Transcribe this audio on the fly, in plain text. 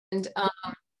And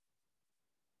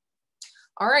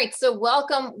all right, so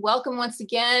welcome once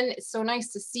again. It's so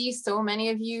nice to see so many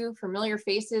of you, familiar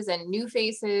faces and new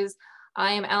faces.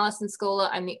 I am Allison Scola.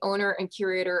 I'm the owner and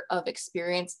curator of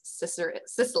Experience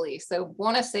Sicily. So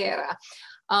buonasera.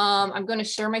 I'm going to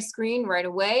share my screen right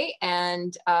away,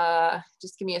 and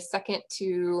just give me a second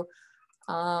to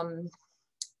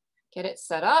get it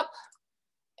set up.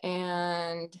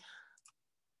 And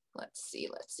let's see.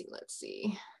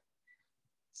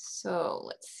 So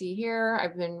let's see here.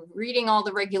 I've been reading all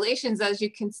the regulations, as you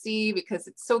can see, because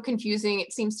it's so confusing.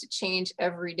 It seems to change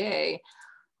every day.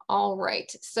 All right,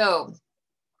 so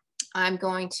I'm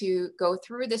going to go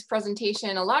through this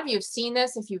presentation. A lot of you have seen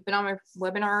this if you've been on my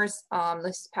webinars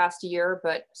this past year,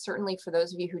 but certainly for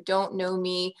those of you who don't know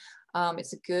me,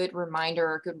 it's a good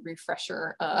reminder, a good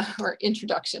refresher, or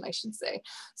introduction, I should say.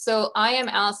 So I am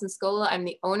Allison Scola. I'm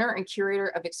the owner and curator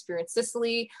of Experience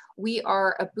Sicily. We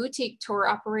are a boutique tour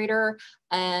operator,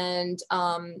 and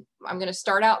I'm going to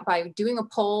start out by doing a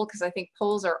poll, because I think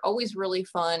polls are always really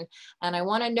fun, and I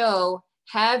want to know,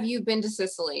 have you been to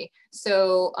Sicily?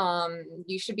 So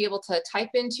you should be able to type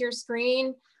into your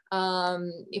screen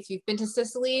if you've been to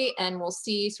Sicily, and we'll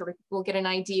see, we'll get an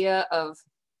idea of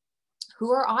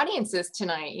who our audience is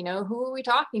tonight. You know, who are we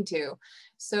talking to?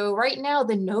 So right now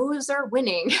the no's are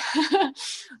winning.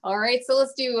 All right, so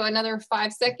let's do another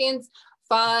 5 seconds.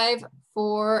 5,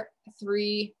 4,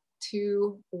 3,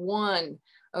 2, 1.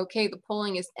 Okay, the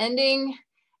polling is ending,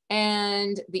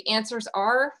 and the answers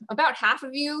are about half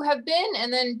of you have been,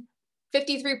 and then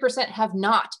 53% have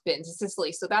not been to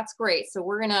Sicily. So that's great. So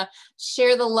we're gonna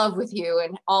share the love with you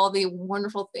and all the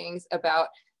wonderful things about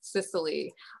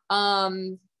Sicily.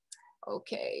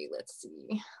 Okay, let's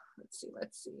see.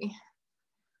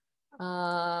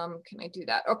 Can I do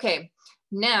that? Okay,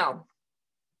 now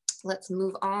let's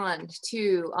move on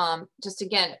to just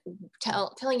again,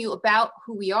 telling you about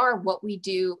who we are, what we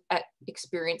do at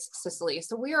Experience Sicily.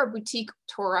 So we are a boutique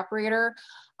tour operator.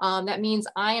 That means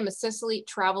I am a Sicily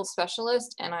travel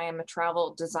specialist, and I am a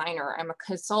travel designer. I'm a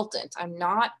consultant. I'm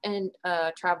not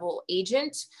a travel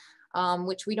agent,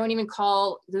 which we don't even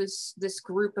call this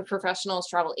group of professionals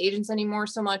travel agents anymore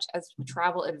so much as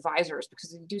travel advisors,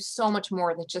 because we do so much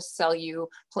more than just sell you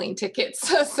plane tickets.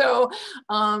 So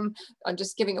I'm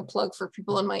just giving a plug for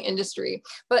people in my industry.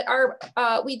 But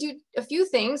we do a few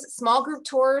things. Small group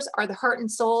tours are the heart and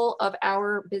soul of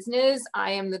our business.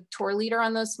 I am the tour leader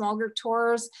on those small group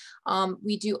tours.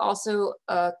 We do also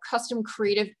custom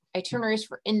creative itineraries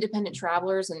for independent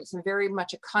travelers, and it's very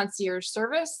much a concierge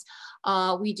service.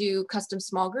 We do custom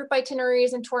small group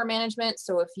itineraries and tour management.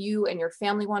 So if you and your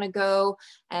family want to go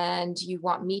and you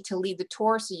want me to lead the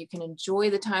tour so you can enjoy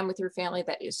the time with your family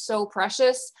that is so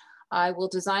precious, I will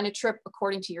design a trip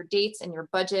according to your dates and your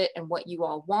budget and what you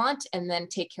all want, and then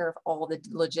take care of all the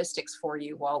logistics for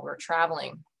you while we're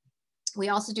traveling. We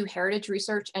also do heritage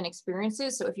research and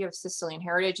experiences. So if you have Sicilian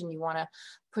heritage and you want to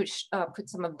put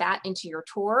some of that into your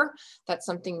tour, that's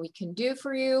something we can do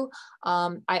for you.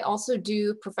 I also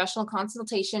do professional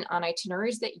consultation on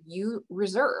itineraries that you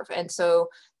reserve. And so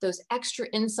those extra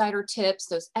insider tips,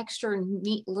 those extra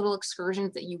neat little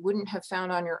excursions that you wouldn't have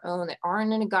found on your own, that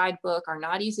aren't in a guidebook, are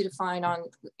not easy to find on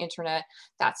the internet,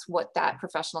 that's what that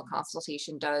professional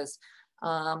consultation does.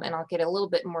 And I'll get a little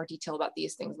bit more detail about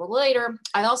these things a little later.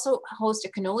 I also host a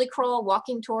cannoli crawl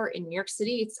walking tour in New York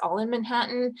City. It's all in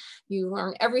Manhattan. You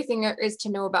learn everything there is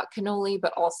to know about cannoli,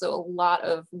 but also a lot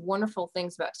of wonderful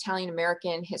things about Italian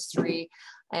American history.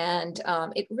 And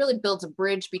it really builds a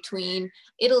bridge between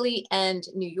Italy and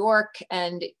New York,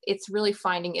 and it's really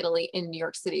finding Italy in New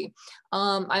York City.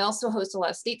 I also host a lot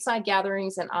of stateside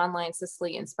gatherings and online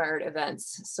Sicily-inspired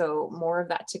events, so more of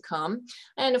that to come.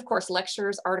 And of course,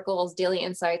 lectures, articles, daily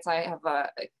insights. I have,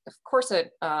 of course, a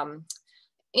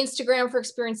Instagram for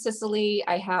Experience Sicily.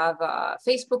 I have a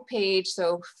Facebook page,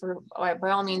 so by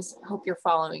all means, hope you're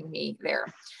following me there.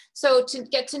 So to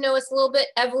get to know us a little bit,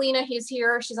 Evelina, he's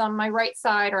here. She's on my right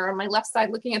side, or on my left side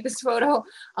looking at this photo.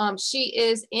 She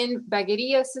is in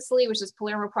Bagheria, Sicily, which is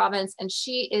Palermo province, and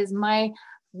she is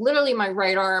literally my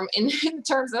right arm in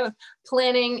terms of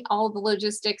planning all the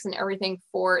logistics and everything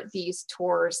for these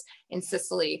tours in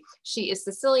Sicily. She is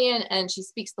Sicilian, and she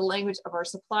speaks the language of our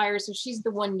suppliers, so she's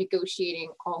the one negotiating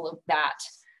all of that,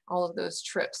 all of those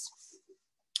trips.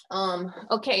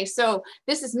 Okay, so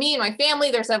this is me and my family.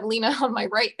 There's Evelina on my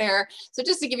right there. So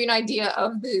just to give you an idea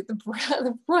of the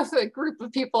group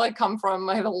of people I come from,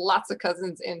 I have lots of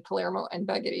cousins in Palermo and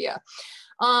Bagheria.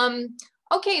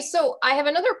 Okay, so I have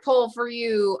another poll for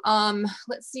you.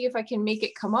 Let's see if I can make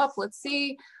it come up. Let's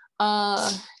see.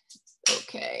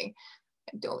 Okay,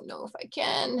 I don't know if I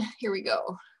can. Here we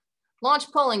go.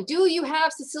 Launch polling. Do you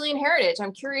have Sicilian heritage?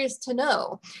 I'm curious to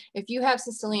know if you have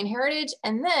Sicilian heritage.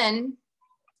 And then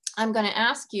I'm going to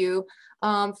ask you,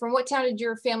 from what town did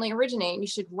your family originate? You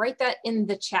should write that in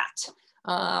the chat.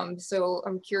 So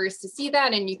I'm curious to see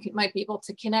that, and you might be able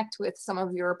to connect with some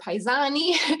of your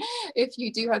paesani if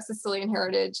you do have Sicilian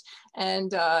heritage,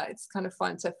 and it's kind of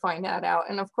fun to find that out.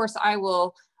 And of course I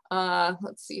will,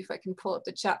 let's see if I can pull up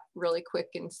the chat really quick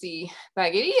and see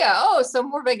Bagheria. Oh, some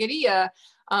more Bagheria.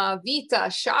 Vita,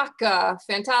 Shaka,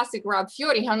 fantastic. Rob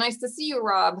Fiori, how nice to see you,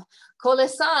 Rob.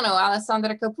 Colesano,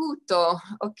 Alessandra Caputo.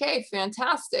 Okay,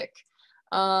 fantastic.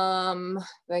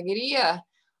 Bagheria.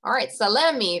 All right,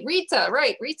 Salemi, Rita,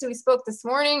 right, Rita, we spoke this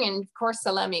morning, and of course,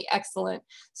 Salemi, excellent.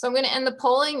 So I'm going to end the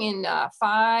polling in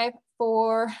 5,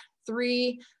 4,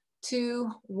 3,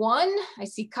 2, 1. I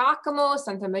see Cacamo,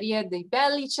 Santa Maria de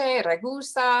Bellice,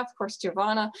 Ragusa, of course,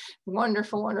 Giovanna.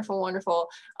 Wonderful, wonderful, wonderful.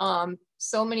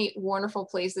 So many wonderful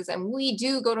places, and we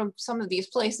do go to some of these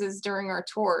places during our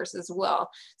tours as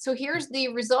well. So here's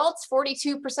the results.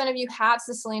 42% of you have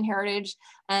Sicilian heritage,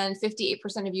 and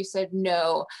 58% of you said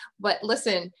no. But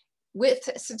listen,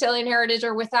 with Sicilian heritage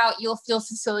or without, you'll feel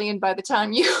Sicilian by the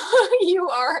time you you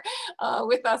are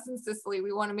with us in Sicily.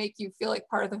 We want to make you feel like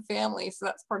part of the family, so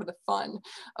that's part of the fun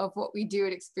of what we do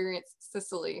at Experience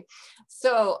Sicily.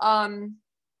 So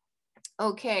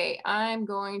okay, I'm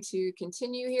going to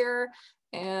continue here,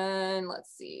 and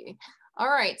let's see. All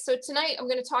right, so tonight I'm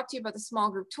going to talk to you about the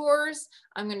small group tours.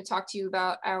 I'm going to talk to you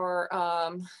about our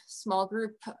small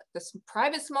group, the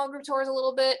private small group tours a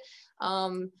little bit.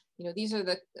 You know, these are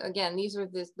the, again, these are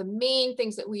the main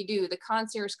things that we do: the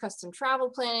concierge custom travel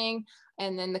planning,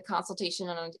 and then the consultation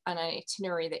on an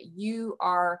itinerary that you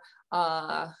are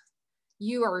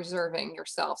reserving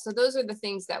yourself. So those are the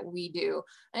things that we do.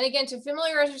 And again, to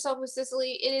familiarize yourself with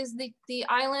Sicily, it is the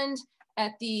island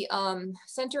at the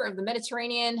center of the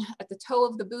Mediterranean, at the toe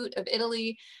of the boot of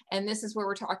Italy. And this is where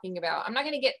we're talking about. I'm not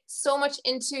going to get so much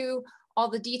into all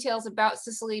the details about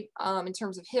Sicily in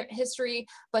terms of history,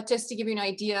 but just to give you an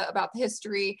idea about the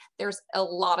history, there's a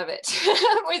lot of it.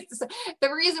 The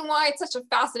reason why it's such a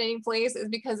fascinating place is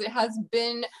because it has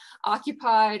been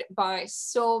occupied by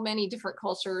so many different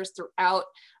cultures throughout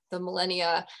the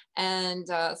millennia, and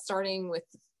starting with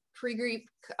pre-Greek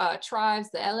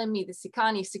tribes, the Elemi, the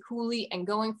Sicani, Siculi, and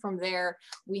going from there,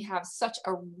 we have such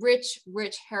a rich,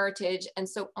 rich heritage. And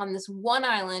so on this one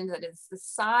island that is the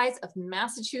size of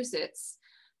Massachusetts,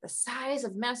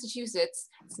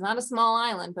 it's not a small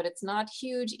island, but it's not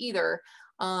huge either.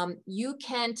 You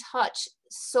can touch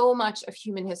so much of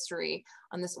human history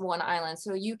on this one island.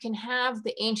 So you can have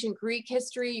the ancient Greek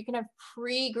history, you can have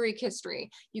pre-Greek history,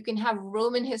 you can have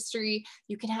Roman history,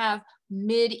 you can have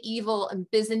medieval and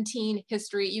Byzantine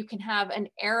history, you can have an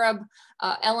Arab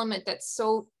element that's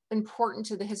so important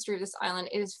to the history of this island.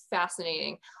 It is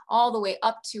fascinating, all the way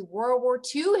up to World War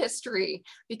II history,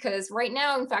 because right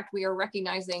now, in fact, we are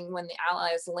recognizing when the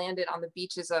Allies landed on the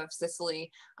beaches of Sicily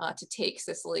to take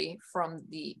Sicily from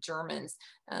the Germans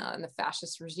and the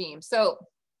fascist regime. So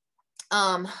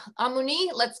Amuni,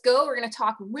 let's go. We're going to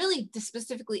talk really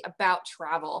specifically about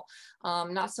travel,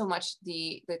 not so much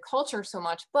the culture so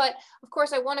much, but of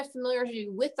course I want to familiarize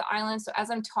you with the island. So as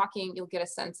I'm talking, you'll get a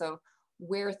sense of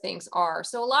where things are.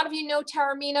 So a lot of you know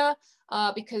Taormina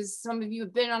because some of you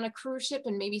have been on a cruise ship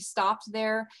and maybe stopped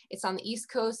there. It's on the East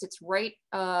Coast. It's right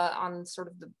on sort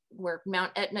of where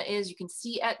Mount Etna is. You can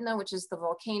see Etna, which is the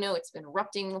volcano. It's been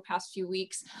erupting the past few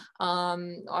weeks,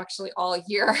 actually all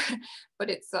year,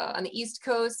 but it's on the East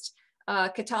Coast.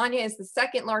 Catania is the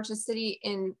second largest city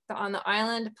on the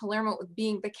island, Palermo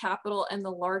being the capital and the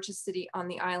largest city on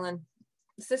the island.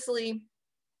 Sicily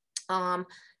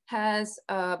has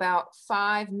about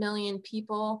 5 million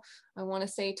people, I want to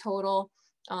say total.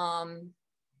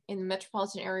 In the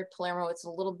metropolitan area of Palermo, it's a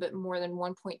little bit more than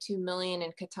 1.2 million.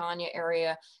 In Catania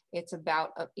area, it's about,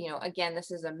 you know, again,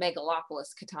 this is a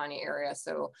megalopolis, Catania area.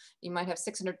 So you might have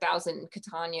 600,000 in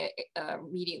Catania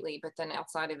immediately, but then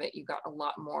outside of it, you got a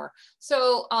lot more.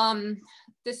 So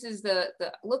this is the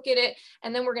look at it.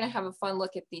 And then we're going to have a fun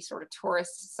look at these sort of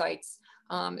tourist sites.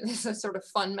 This is a sort of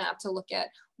fun map to look at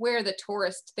where the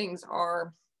tourist things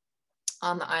are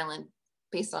on the island,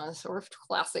 based on a sort of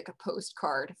classic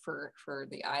postcard for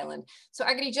the island. So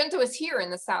Agrigento is here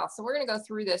in the south. So we're going to go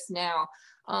through this now.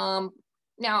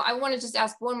 Now I want to just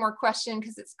ask one more question,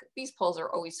 because these polls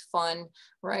are always fun,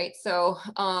 right? So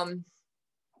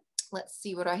let's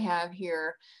see what I have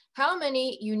here. How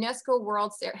many UNESCO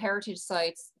World Heritage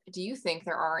Sites do you think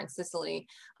there are in Sicily?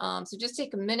 So just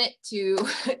take a minute to,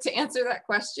 to answer that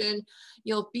question.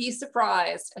 You'll be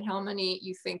surprised at how many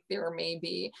you think there may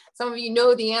be. Some of you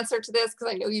know the answer to this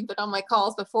because I know you've been on my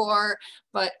calls before,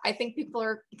 but I think people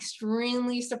are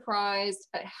extremely surprised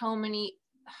at how many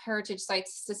heritage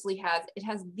sites Sicily has. It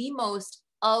has the most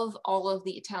of all of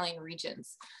the Italian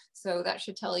regions. So that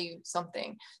should tell you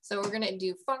something. So we're gonna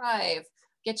do 5.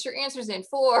 Get your answers in.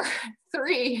 4,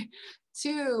 3,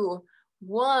 2,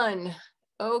 1.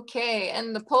 Okay,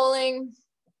 and the polling.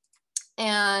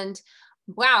 And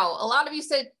wow, a lot of you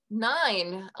said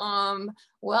 9.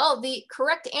 Well, the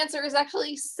correct answer is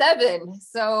actually 7.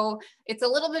 So it's a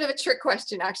little bit of a trick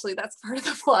question, actually. That's part of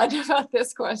the fun about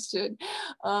this question.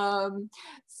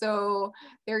 So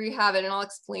there you have it, and I'll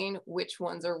explain which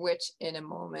ones are which in a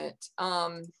moment.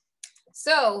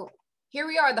 So here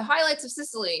we are, the highlights of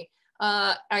Sicily.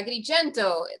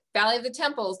 Agrigento, Valley of the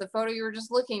Temples, the photo you were just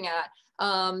looking at.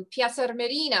 Piazza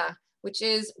Armerina, which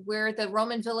is where the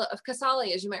Roman villa of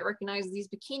Casale is. You might recognize these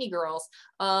bikini girls.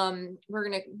 We're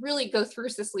gonna really go through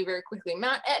Sicily very quickly.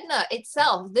 Mount Etna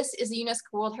itself, this is a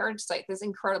UNESCO World Heritage Site, this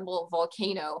incredible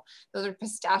volcano. Those are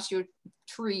pistachio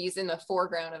trees in the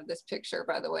foreground of this picture,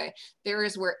 by the way. There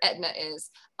is where Etna is.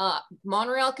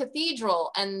 Montreal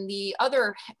Cathedral and the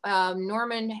other Arab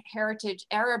Norman heritage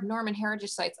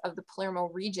sites of the Palermo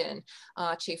region,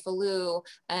 Cefalù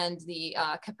and the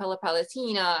Cappella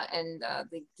Palatina and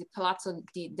the Palazzo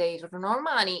dei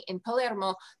Normanni in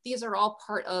Palermo. These are all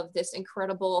part of this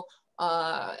incredible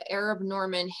Arab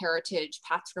Norman heritage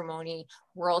patrimony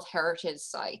World Heritage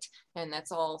Site, and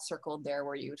that's all circled there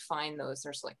where you would find those.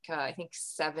 There's like I think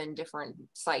 7 different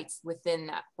sites within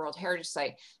that World Heritage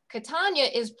Site. Catania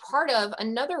is part of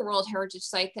another World Heritage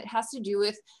Site that has to do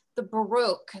with the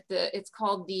Baroque. It's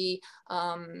called the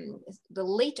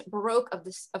late Baroque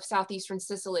of southeastern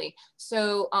Sicily.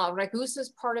 So Ragusa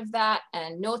is part of that,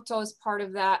 and Noto is part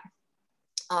of that.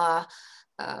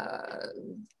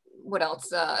 What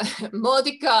else?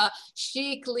 Modica,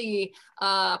 Scicli,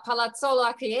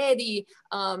 Palazzolo Acreedi,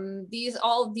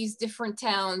 all of these different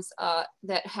towns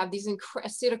that have these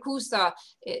Siracusa,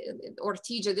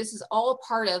 Ortigia, this is all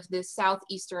part of this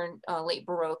southeastern late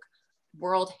Baroque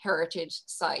World Heritage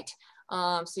Site.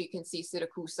 So you can see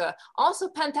Siracusa. Also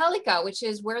Pantalica, which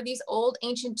is where these old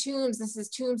ancient tombs, this is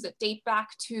tombs that date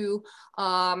back to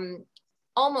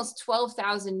almost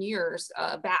 12,000 years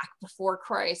back before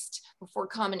Christ, before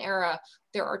Common Era.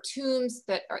 There are tombs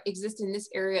that exist in this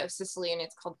area of Sicily, and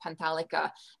it's called Pantalica,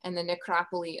 and the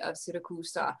necropoli of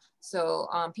Siracusa. So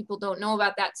people don't know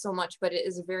about that so much, but it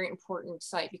is a very important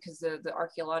site because of the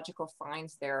archaeological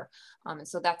finds there. And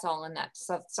so that's all in that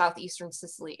southeastern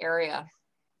Sicily area.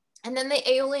 And then the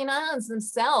Aeolian Islands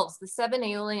themselves, the 7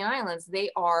 Aeolian Islands,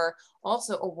 they are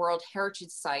also a World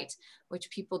Heritage Site, which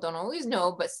people don't always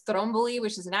know, but Stromboli,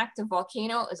 which is an active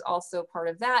volcano, is also part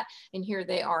of that. And here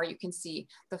they are, you can see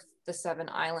the 7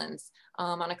 islands.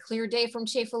 On a clear day from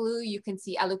Cefalù, you can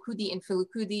see Alucudi and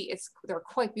Filicudi. They're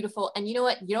quite beautiful. And you know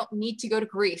what? You don't need to go to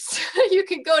Greece. You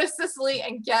can go to Sicily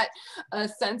and get a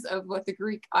sense of what the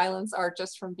Greek islands are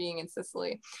just from being in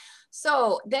Sicily.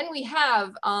 So then we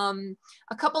have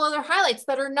a couple other highlights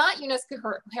that are not UNESCO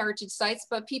heritage sites,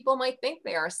 but people might think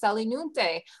they are.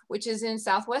 Salinunte, which is in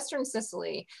southwestern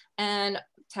Sicily, and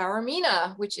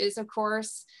Taormina, which is of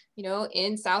course, you know,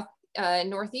 in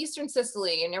northeastern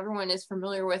Sicily, and everyone is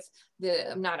familiar with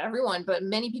not everyone, but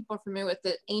many people are familiar with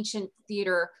the ancient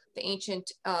theater, the ancient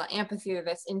amphitheater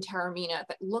that's in Taormina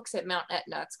that looks at Mount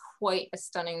Etna. It's quite a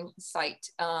stunning sight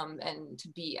and to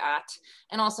be at,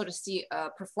 and also to see a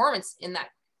performance in that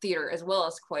theater as well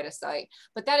as quite a sight.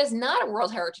 But that is not a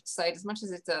World Heritage Site as much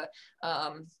as it's a,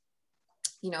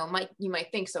 you know, you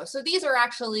might think so. So these are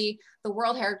actually the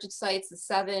World Heritage Sites, the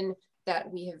 7 that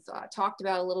we have talked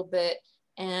about a little bit.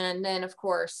 And then, of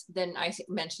course, then I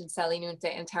mentioned Salinunte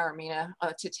and Taormina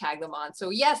to tag them on. So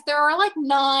yes, there are like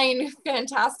 9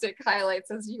 fantastic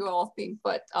highlights, as you all think,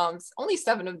 but only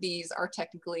 7 of these are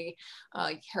technically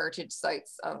heritage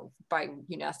sites by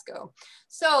UNESCO.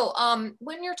 So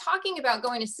when you're talking about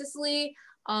going to Sicily,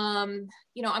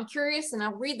 you know, I'm curious, and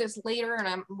I'll read this later,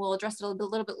 and we'll address it a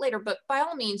little bit later, but by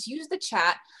all means, use the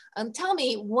chat. Tell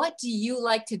me, what do you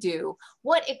like to do?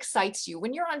 What excites you?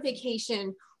 When you're on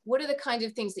vacation, what are the kinds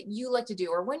of things that you like to do?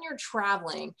 Or when you're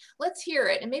traveling, let's hear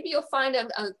it. And maybe you'll find a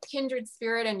kindred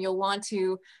spirit and you'll want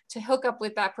to hook up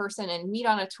with that person and meet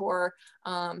on a tour.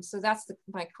 So that's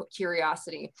my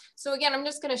curiosity. So again, I'm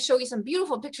just going to show you some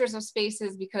beautiful pictures of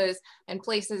spaces and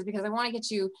places because I want to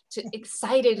get you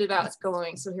excited about what's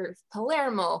going. So here's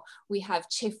Palermo, we have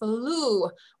Cefalù,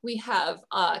 we have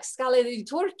Scala dei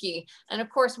Turchi, and of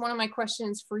course, one of my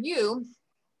questions for you,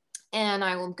 and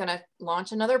I'm going to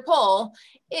launch another poll,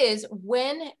 is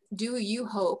when do you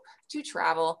hope to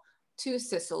travel to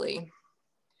Sicily?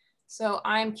 So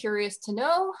I'm curious to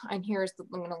know, and I'm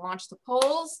going to launch the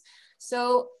polls.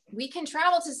 So we can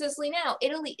travel to Sicily now.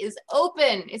 Italy is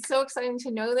open. It's so exciting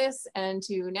to know this and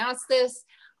to announce this.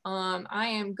 I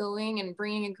am going and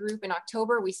bringing a group in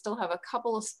October. We still have a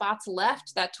couple of spots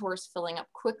left. That tour is filling up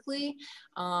quickly.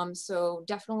 So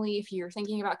definitely if you're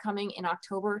thinking about coming in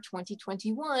October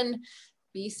 2021,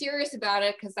 be serious about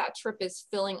it because that trip is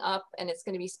filling up and it's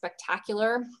going to be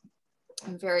spectacular.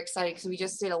 I'm very excited because we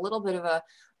just did a little bit of a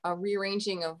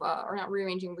rearranging of, or not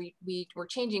rearranging, we're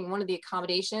changing one of the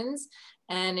accommodations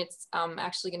and it's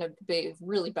actually going to be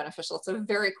really beneficial. It's a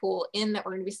very cool inn that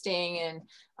we're going to be staying in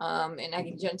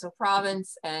Agrigento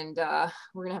province, and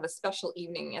we're going to have a special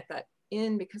evening at that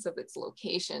inn because of its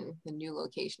location, the new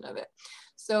location of it.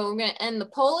 So I'm going to end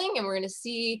the polling and we're going to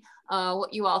see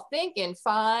what you all think in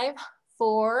 5,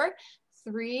 4,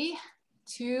 3,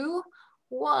 2,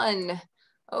 1.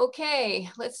 Okay,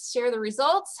 let's share the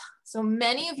results. So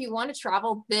many of you want to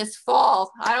travel this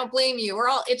fall. I don't blame you. We're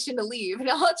all itching to leave and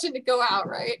all itching to go out,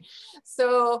 right?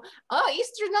 So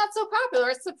Easter's not so popular.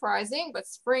 It's surprising, but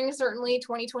spring certainly,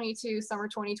 2022, summer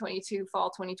 2022, fall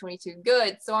 2022,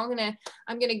 good. So I'm gonna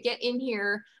get in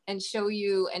here and show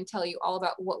you and tell you all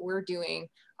about what we're doing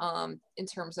in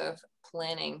terms of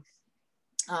planning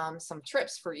some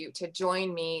trips for you to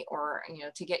join me or,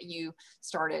 to get you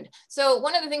started. So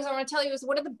one of the things I want to tell you is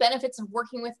what are the benefits of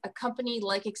working with a company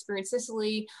like Experience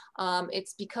Sicily?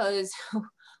 It's because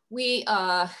we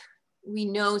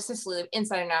know Sicily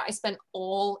inside and out. I spend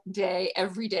all day,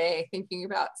 every day thinking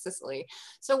about Sicily.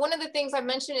 So one of the things I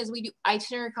mentioned is we do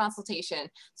itinerary consultation.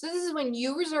 So this is when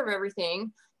you reserve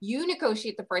everything, you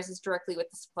negotiate the prices directly with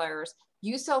the suppliers,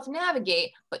 you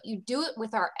self-navigate, but you do it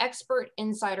with our expert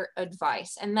insider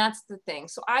advice. And that's the thing.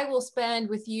 So I will spend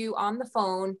with you on the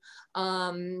phone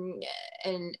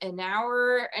an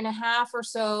hour and a half or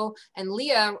so. And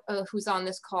Leah, who's on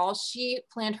this call, she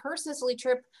planned her Sicily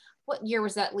trip. What year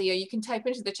was that, Leah? You can type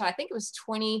into the chat. I think it was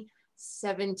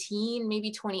 2017, maybe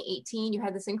 2018. You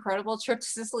had this incredible trip to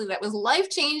Sicily that was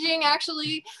life-changing,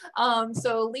 actually.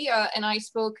 So Leah and I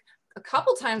spoke a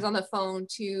couple times on the phone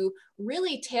to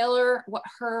really tailor what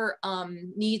her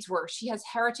needs were. She has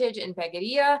heritage in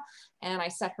Bagheria, and I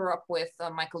set her up with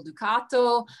Michael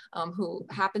Ducato, who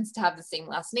happens to have the same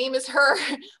last name as her,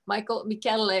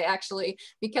 Michele, actually.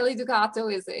 Michele Ducato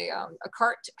is a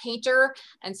cart painter,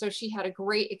 and so she had a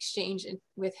great exchange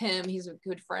with him. He's a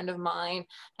good friend of mine,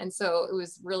 and so it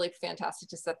was really fantastic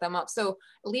to set them up. So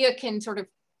Leah can sort of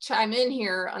chime in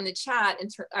here on the chat, and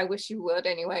I wish you would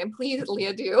anyway, and please,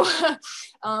 Leah, do,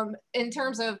 in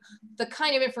terms of the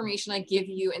kind of information I give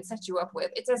you and set you up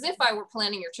with. It's as if I were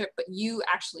planning your trip, but you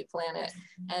actually plan it.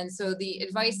 And so the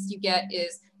advice you get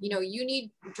is, you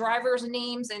need drivers'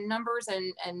 names and numbers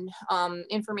and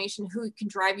information, who can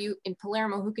drive you in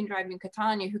Palermo, who can drive you in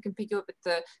Catania, who can pick you up at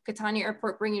the Catania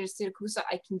airport, bring you to Syracuse.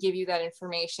 I can give you that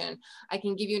information. I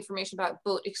can give you information about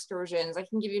boat excursions. I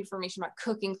can give you information about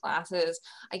cooking classes.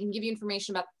 I can give you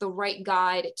information about the right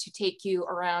guide to take you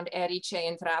around Erice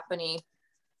and Trapani,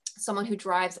 someone who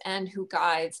drives and who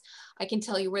guides. I can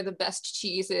tell you where the best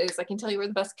cheese is. I can tell you where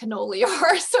the best cannoli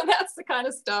are. So that's the kind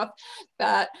of stuff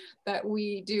that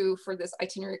we do for this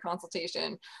itinerary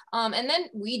consultation. And then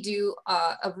we do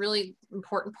a really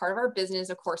important part of our business,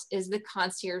 of course, is the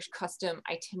concierge custom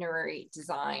itinerary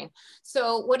design.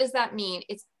 So what does that mean?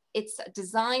 It's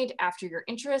designed after your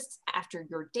interests, after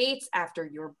your dates, after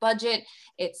your budget.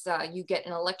 It's you get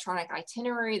an electronic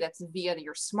itinerary that's via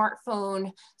your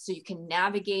smartphone, so you can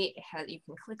navigate. You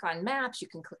can click on maps, you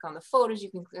can click on the photos, you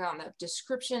can click on the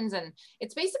descriptions, and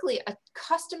it's basically a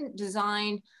custom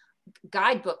designed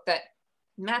guidebook that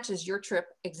matches your trip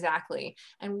exactly.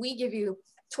 And we give you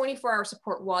 24-hour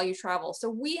support while you travel. So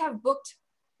we have booked.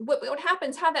 What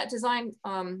happens? How that design,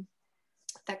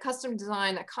 that custom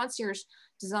design, that concierge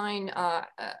design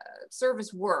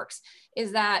service works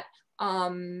is that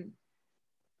I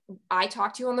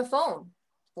talk to you on the phone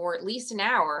for at least an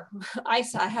hour. I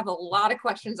have a lot of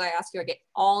questions I ask you. I get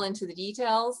all into the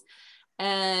details,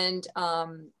 and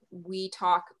we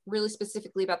talk really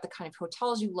specifically about the kind of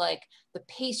hotels you like, the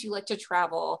pace you like to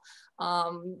travel,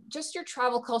 just your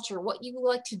travel culture, what you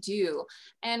like to do.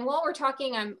 And while we're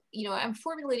talking, I'm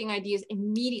formulating ideas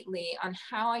immediately on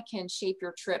how I can shape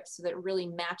your trip so that it really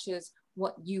matches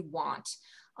what you want.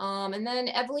 And then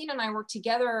Evelina and I work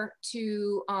together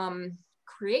to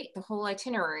create the whole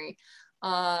itinerary.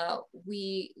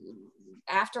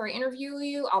 After I interview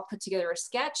you, I'll put together a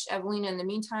sketch. Evelina, in the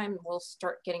meantime, will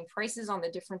start getting prices on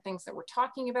the different things that we're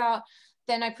talking about.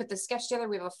 Then I put the sketch together.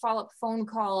 We have a follow-up phone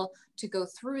call to go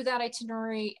through that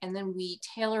itinerary, and then we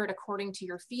tailor it according to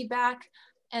your feedback.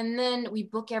 And then we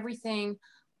book everything.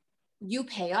 You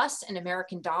pay us in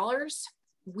American dollars.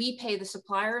 We pay the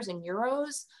suppliers in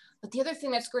euros. But the other thing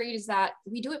that's great is that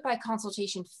we do it by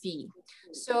consultation fee.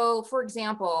 So for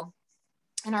example,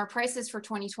 and our prices for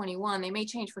 2021, they may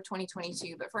change for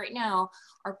 2022, but for right now,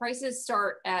 our prices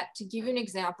start at, to give you an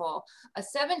example, a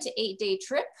 7 to 8 day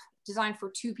trip designed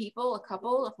for 2 people, a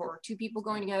couple, or 2 people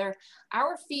going together.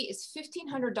 Our fee is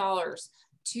 $1,500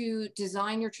 to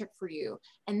design your trip for you.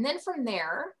 And then from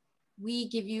there, we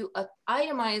give you an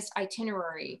itemized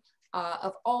itinerary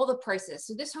of all the prices.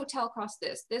 So this hotel costs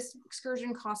this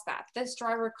excursion costs that, this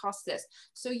driver costs this.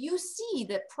 So you see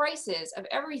the prices of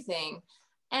everything,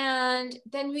 and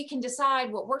then we can decide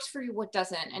what works for you, what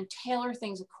doesn't, and tailor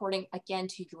things according, again,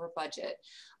 to your budget.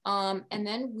 And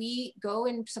then we go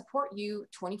and support you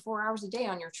 24 hours a day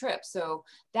on your trip. So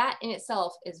that in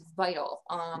itself is vital.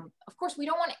 Of course, we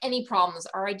don't want any problems.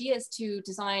 Our idea is to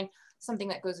design something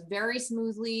that goes very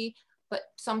smoothly, but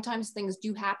sometimes things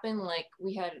do happen. Like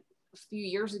we had a few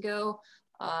years ago,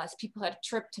 people had a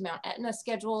trip to Mount Etna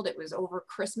scheduled. It was over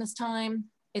Christmas time.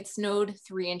 It snowed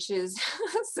 3 inches.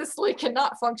 Sicily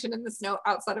cannot function in the snow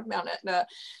outside of Mount Etna,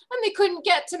 and they couldn't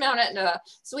get to Mount Etna.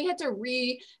 So we had to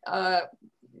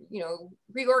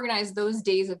reorganize those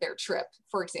days of their trip,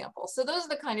 for example. So those are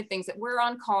the kind of things that we're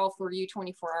on call for you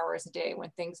 24 hours a day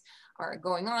when things are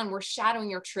going on. We're shadowing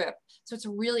your trip. So it's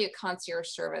really a concierge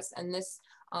service. And this,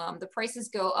 the prices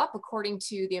go up according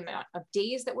to the amount of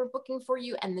days that we're booking for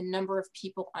you and the number of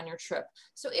people on your trip.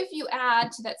 So if you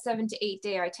add to that 7 to 8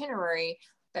 day itinerary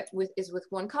that is with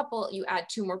 1 couple, you add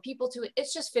 2 more people to it,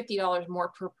 it's just $50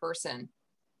 more per person.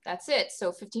 That's it. So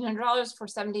 $1,500 for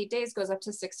 7 to 8 days goes up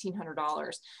to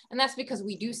 $1,600. And that's because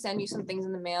we do send you some things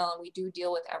in the mail and we do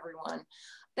deal with everyone.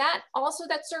 That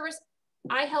service,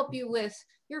 I help you with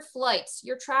your flights,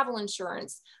 your travel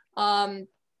insurance,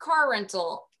 car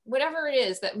rental, whatever it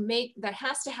is that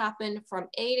has to happen from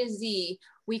A to Z,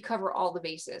 we cover all the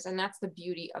bases. And that's the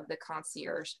beauty of the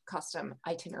concierge custom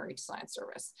itinerary design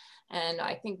service. And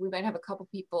I think we might have a couple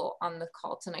people on the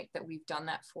call tonight that we've done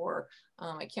that for.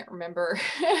 I can't remember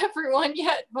everyone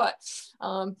yet, but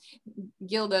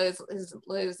Gilda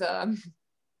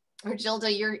or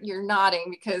Gilda, you're nodding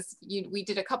because we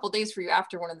did a couple days for you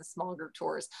after one of the small group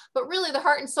tours. But really the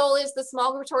heart and soul is the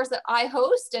small group tours that I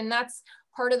host, and that's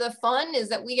part of the fun, is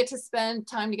that we get to spend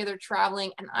time together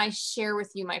traveling, and I share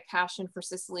with you my passion for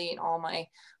Sicily and all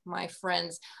my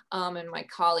friends and my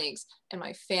colleagues and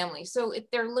my family. So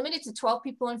they're limited to 12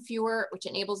 people and fewer, which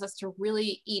enables us to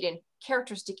really eat in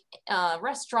characteristic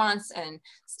restaurants and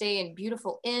stay in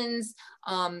beautiful inns.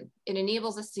 It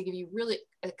enables us to give you really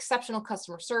exceptional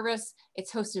customer service.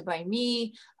 It's hosted by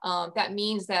me. That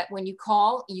means that when you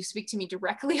call, you speak to me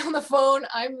directly on the phone.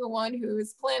 I'm the one who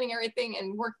is planning everything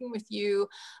and working with you.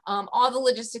 All the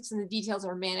logistics and the details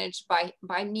are managed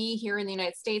by me here in the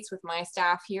United States with my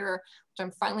staff here, which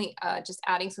I'm finally just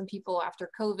adding some people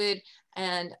after COVID,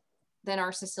 and then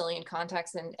our Sicilian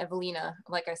contacts and Evelina,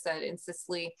 like I said, in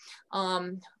Sicily.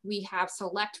 We have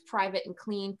select, private, and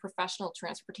clean professional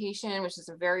transportation, which is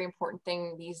a very important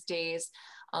thing these days.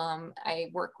 I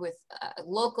work with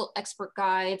local expert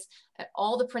guides at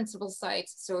all the principal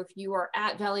sites. So if you are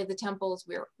at Valley of the Temples,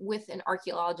 we're with an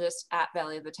archaeologist at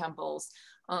Valley of the Temples.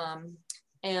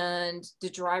 And the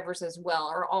drivers as well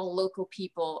are all local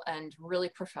people and really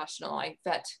professional. I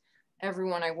vet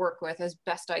everyone I work with as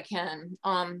best I can.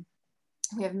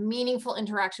 We have meaningful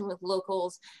interaction with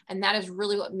locals, and that is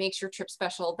really what makes your trip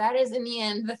special. That is, in the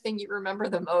end, the thing you remember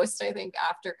the most, I think,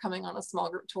 after coming on a small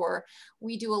group tour.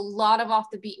 We do a lot of off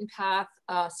the beaten path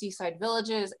seaside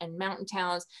villages and mountain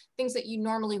towns, things that you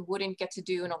normally wouldn't get to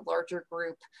do in a larger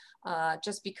group,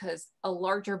 just because a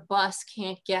larger bus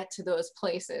can't get to those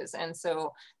places. And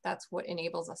so that's what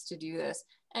enables us to do this.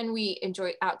 And we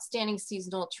enjoy outstanding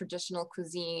seasonal traditional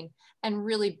cuisine and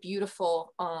really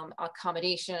beautiful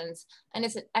accommodations. And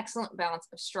it's an excellent balance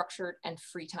of structured and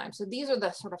free time. So these are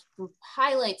the sort of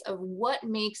highlights of what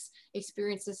makes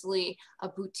Experience Sicily a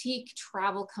boutique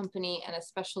travel company and a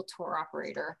special tour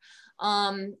operator.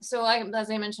 So as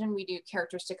I mentioned, we do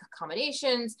characteristic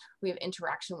accommodations. We have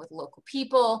interaction with local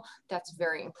people. That's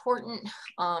very important.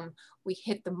 We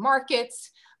hit the markets.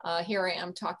 Here I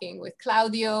am talking with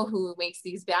Claudio, who makes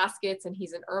these baskets, and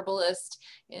he's an herbalist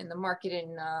in the market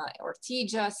in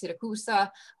Ortigia, Siracusa.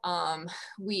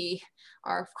 We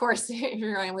are, of course,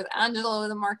 here I am with Angelo in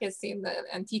the market, seeing the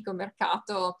Antico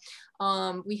Mercato.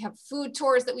 We have food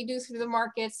tours that we do through the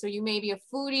market. So you may be a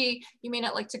foodie, you may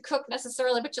not like to cook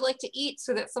necessarily, but you like to eat.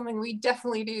 So that's something we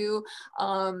definitely do.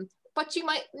 But you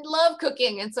might love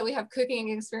cooking. And so we have cooking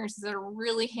experiences that are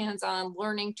really hands-on,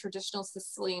 learning traditional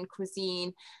Sicilian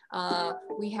cuisine.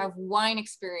 We have wine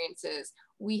experiences.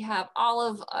 We have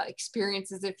olive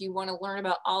experiences if you want to learn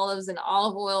about olives and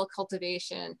olive oil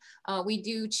cultivation. We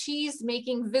do cheese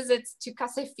making visits to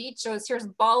caseifichos. Here's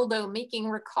Baldo making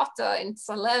ricotta in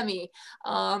Salemi.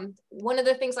 One of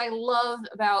the things I love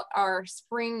about our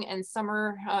spring and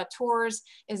summer tours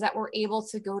is that we're able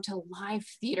to go to live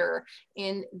theater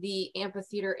in the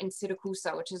amphitheater in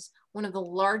Siracusa, which is one of the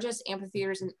largest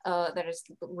amphitheaters that is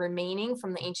remaining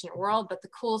from the ancient world. But the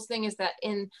coolest thing is that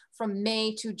from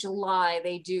May to July,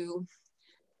 they do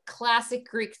classic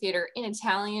Greek theater in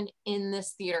Italian in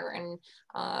this theater.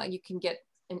 And you can get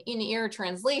an in-ear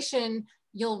translation.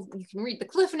 You can read the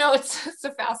cliff notes. It's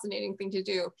a fascinating thing to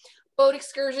do. Boat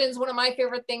excursions, one of my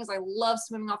favorite things. I love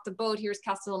swimming off the boat. Here's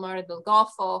Castellamare del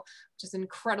Golfo, which is an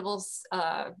incredible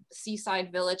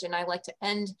seaside village. And I like to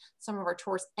end some of our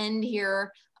tours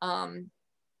here.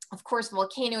 Of course,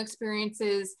 volcano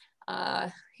experiences,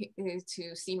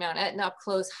 to see Mount Etna up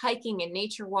close, hiking and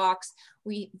nature walks.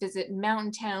 We visit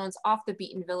mountain towns, off the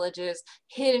beaten villages,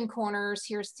 hidden corners.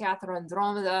 Here's Teatro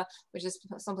Andromeda, which is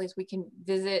someplace we can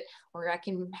visit, or I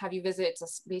can have you visit.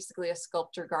 It's basically a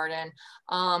sculpture garden.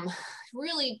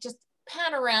 Really just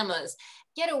panoramas,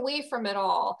 get away from it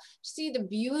all, see the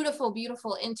beautiful,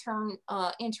 beautiful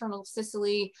internal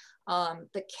Sicily,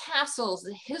 the castles,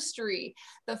 the history,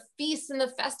 the feasts and the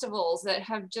festivals that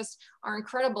are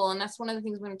incredible. And that's one of the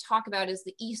things we're going to talk about is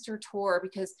the Easter tour,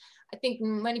 because I think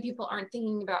many people aren't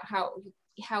thinking about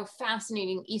how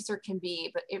fascinating Easter can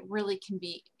be, but it really can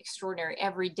be extraordinary.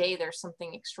 Every day there's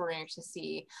something extraordinary to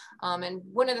see. And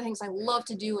one of the things I love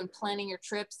to do in planning your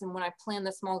trips and when I plan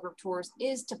the small group tours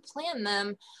is to plan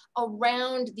them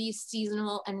around these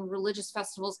seasonal and religious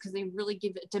festivals, because they really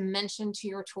give a dimension to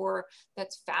your tour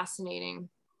that's fascinating.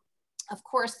 Of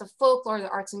course, the folklore, the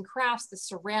arts and crafts, the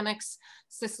ceramics.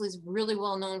 Sicily's really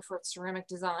well known for its ceramic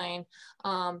design.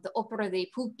 The Opera dei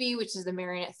Pupi, which is the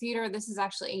marionette theater. This is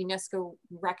actually a UNESCO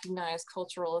recognized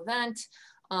cultural event.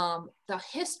 The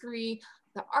history,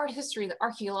 the art history, the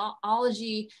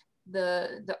archaeology,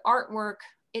 the artwork.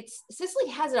 Sicily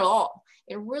has it all.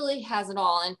 It really has it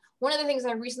all. And one of the things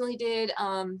I recently did,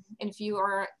 and if you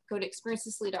go to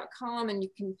experiencesicily.com, and you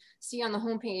can see on the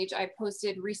homepage, I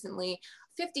posted recently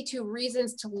 52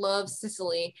 reasons to love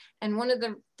Sicily. And one of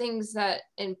the things that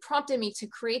prompted me to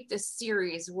create this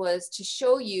series was to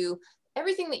show you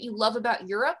everything that you love about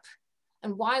Europe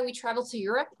and why we travel to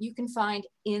Europe, you can find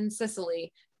in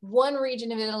Sicily. One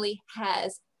region of Italy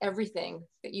has everything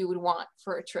that you would want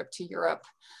for a trip to Europe.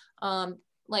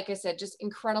 Like I said, just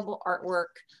incredible artwork,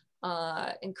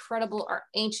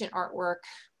 ancient artwork.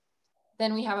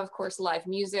 Then we have, of course, live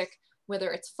music.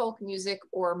 Whether it's folk music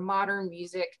or modern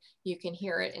music, you can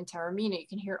hear it in Taormina. You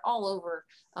can hear it all over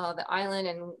the island.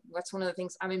 And that's one of the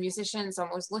things, I'm a musician, so I'm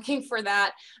always looking for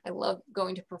that. I love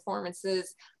going to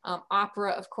performances.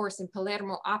 Opera, of course, in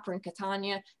Palermo, opera in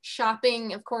Catania.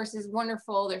 Shopping, of course, is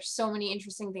wonderful. There's so many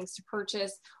interesting things to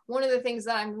purchase. One of the things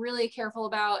that I'm really careful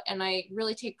about and I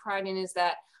really take pride in is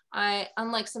that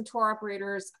unlike some tour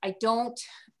operators, I don't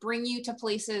bring you to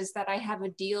places that I have a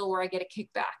deal where I get a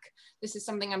kickback. This is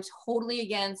something I'm totally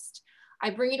against.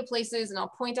 I bring you to places and I'll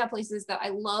point out places that I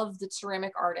love the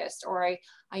ceramic artist, or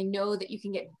I know that you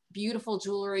can get beautiful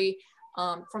jewelry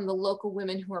from the local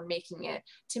women who are making it.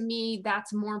 To me,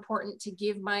 that's more important to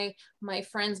give my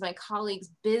friends, my colleagues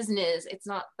business. It's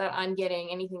not that I'm getting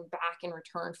anything back in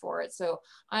return for it. So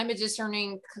I'm a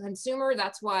discerning consumer.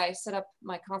 That's why I set up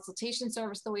my consultation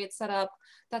service the way it's set up.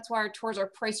 That's why our tours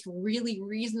are priced really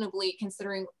reasonably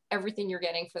considering everything you're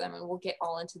getting for them. And we'll get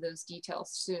all into those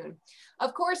details soon.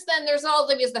 Of course, then there's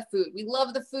the food. We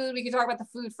love the food. We can talk about the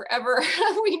food forever.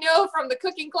 We know from the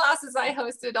cooking classes I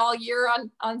hosted all year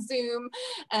on Zoom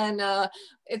and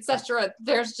etc.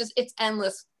 It's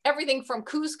endless. everything from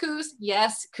couscous,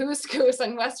 yes, couscous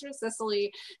in Western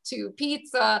Sicily, to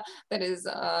pizza that is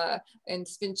in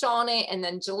spincione, and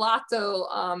then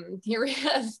gelato. Here we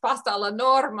have pasta alla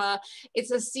norma.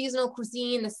 It's a seasonal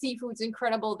cuisine. The seafood's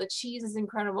incredible. The cheese is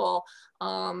incredible.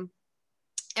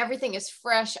 Everything is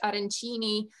fresh,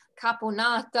 arancini,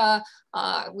 caponata.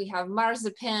 We have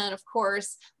marzipan, of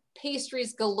course,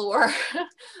 pastries galore.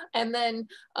 And then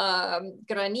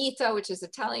granita, which is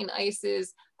Italian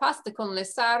ices, pasta con le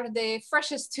sarde,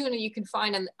 freshest tuna you can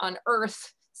find on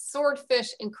earth, swordfish,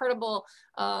 incredible,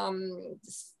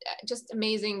 just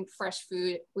amazing fresh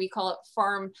food. We call it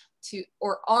farm to,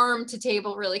 or arm to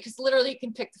table, really, because literally you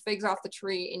can pick the figs off the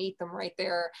tree and eat them right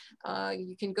there.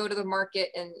 You can go to the market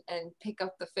and pick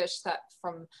up the fish that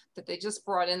they just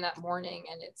brought in that morning,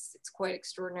 and it's quite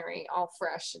extraordinary, all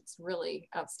fresh. It's really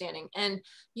outstanding. And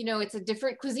you know, it's a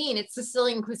different cuisine. It's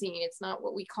Sicilian cuisine. It's not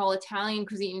what we call Italian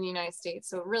cuisine in the United States.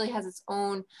 So it really has its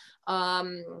own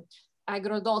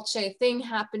agrodolce thing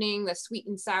happening, the sweet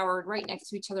and sour right next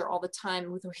to each other all the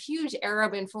time, with a huge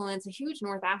Arab influence, a huge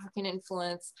North African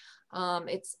influence.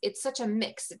 It's such a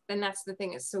mix, and that's the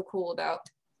thing that's so cool about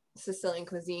Sicilian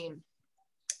cuisine.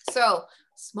 So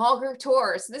small group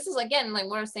tours. This is, again, like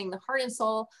what I was saying, the heart and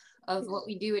soul of what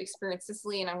we do at Experience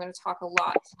Sicily, and I'm going to talk a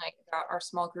lot tonight about our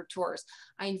small group tours.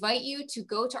 I invite you to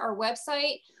go to our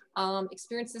website,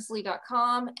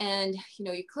 experiencesicily.com, and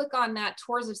you click on that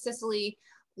Tours of Sicily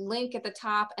link at the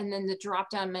top, and then the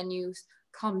drop-down menus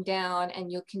come down, and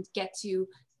you can get to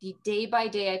the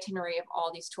day-by-day itinerary of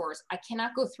all these tours. I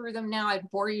cannot go through them now,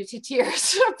 I'd bore you to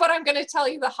tears, but I'm going to tell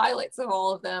you the highlights of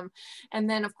all of them, and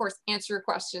then of course answer your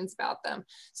questions about them.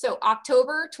 So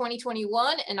October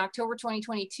 2021 and October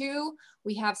 2022,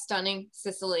 we have Stunning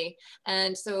Sicily.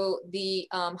 And so the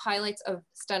highlights of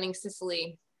Stunning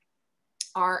Sicily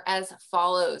are as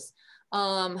follows.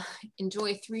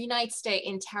 Enjoy 3-night stay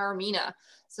in Taormina.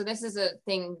 So this is a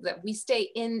thing that we stay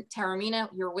in Taormina.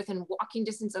 You're within walking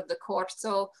distance of the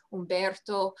Corso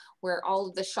Umberto, where all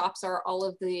of the shops are, all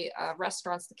of the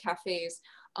restaurants, the cafes.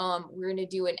 We're going to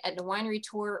do an Etna winery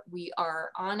tour. We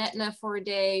are on Etna for a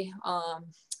day,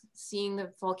 seeing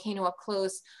the volcano up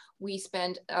close. We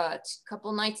spend a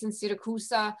couple nights in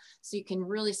Siracusa, so you can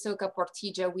really soak up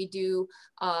Ortigia. We do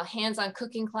hands-on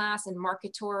cooking class and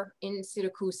market tour in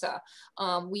Siracusa.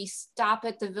 We stop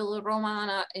at the Villa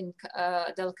Romana in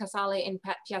del Casale in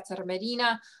Piazza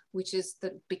Armerina, which is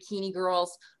the Bikini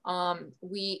Girls.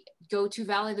 We go to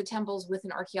Valley of the Temples with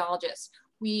an archaeologist.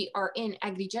 We are in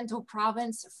Agrigento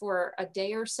province for a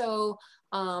day or so,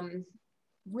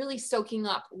 really soaking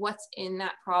up what's in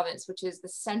that province, which is the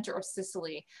center of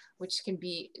Sicily, which can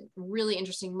be really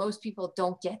interesting. Most people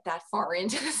don't get that far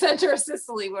into the center of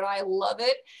Sicily, but I love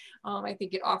it. I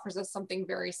think it offers us something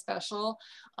very special.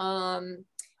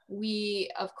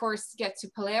 We, of course, get to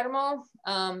Palermo,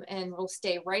 and we'll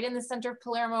stay right in the center of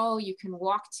Palermo. You can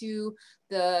walk to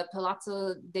the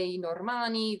Palazzo dei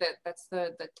Normanni, that's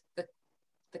the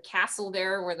castle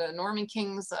there where the Norman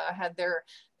kings had their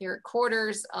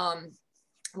quarters,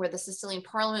 where the Sicilian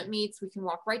Parliament meets. We can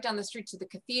walk right down the street to the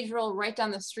cathedral, right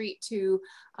down the street to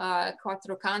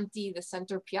Quattro Canti, the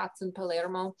center piazza in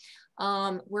Palermo.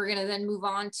 We're gonna then move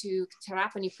on to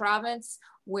Trapani province,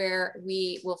 where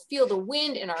we will feel the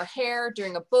wind in our hair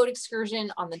during a boat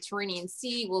excursion on the Tyrrhenian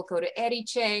Sea. We'll go to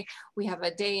Erice. We have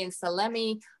a day in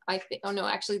Salemi. I think, oh no,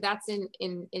 actually that's in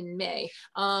May.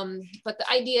 But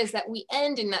the idea is that we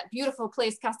end in that beautiful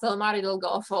place, Castellammare del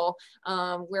Golfo,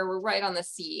 where we're right on the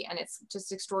sea, and it's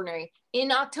just extraordinary.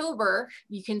 In October,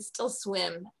 you can still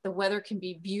swim. The weather can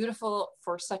be beautiful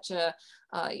for such a,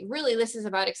 really this is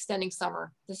about extending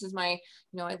summer. This is my,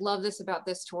 I love this about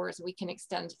this tour, is we can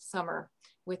extend summer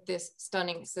with this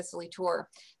Stunning Sicily tour.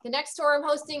 The next tour I'm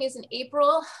hosting is in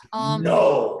April.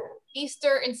 No.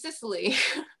 Easter in Sicily.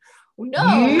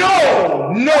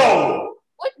 No.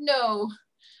 What no?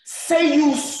 Say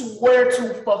you swear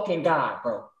to fucking God,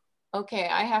 bro. Okay,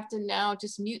 I have to now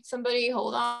just mute somebody.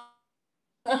 Hold on.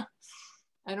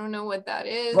 I don't know what that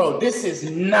is. Bro, this is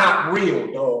not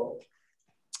real, dog.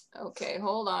 Okay,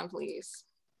 hold on, please.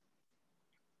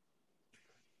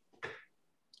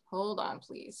 Hold on,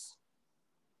 please.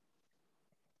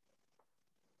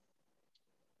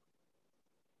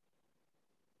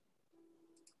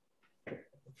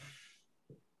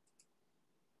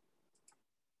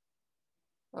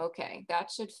 Okay,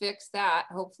 that should fix that.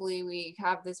 Hopefully we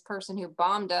have this person who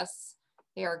bombed us.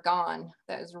 They are gone.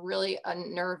 That is really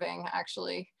unnerving,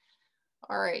 actually.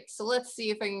 All right, so let's see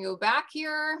if I can go back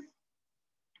here.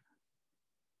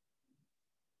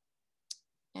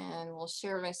 And we'll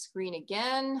share my screen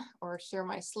again, or share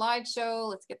my slideshow.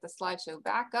 Let's get the slideshow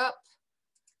back up.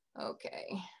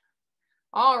 Okay.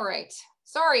 All right.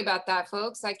 Sorry about that,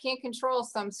 folks. I can't control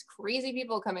some crazy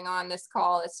people coming on this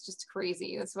call. It's just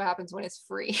crazy. That's what happens when it's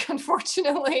free,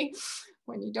 unfortunately,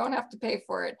 when you don't have to pay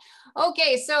for it.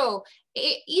 Okay, so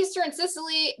Eastern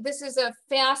Sicily, this is a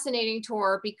fascinating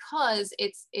tour because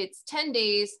it's 10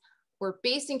 days. We're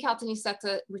based in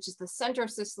Caltanissetta, which is the center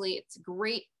of Sicily. It's a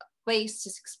great place to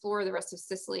explore the rest of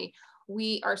Sicily.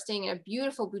 We are staying in a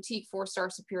beautiful boutique 4-star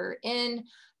Superior Inn.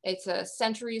 It's a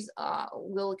centuries,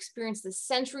 we'll experience the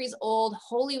centuries old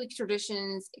Holy Week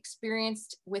traditions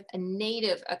experienced with a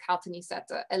native of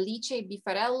Caltanissetta, Alice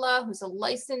Bifarella, who's a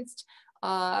licensed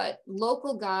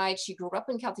local guide. She grew up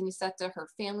in Caltanissetta. Her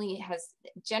family has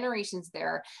generations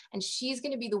there, and she's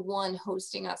going to be the one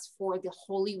hosting us for the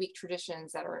Holy Week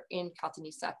traditions that are in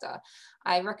Caltanissetta.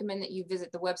 I recommend that you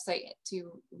visit the website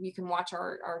you can watch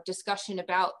our discussion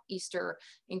about Easter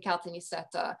in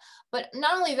Caltanissetta. But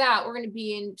not only that, we're going to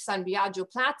be in San Biagio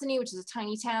Platini, which is a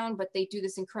tiny town, but they do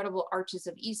this incredible Arches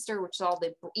of Easter, which is all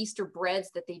the Easter breads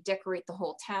that they decorate the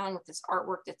whole town with this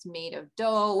artwork that's made of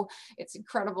dough. It's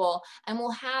incredible. And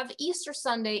we'll have Easter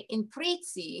Sunday in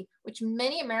Prizzi, which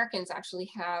many Americans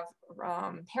actually have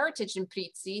heritage in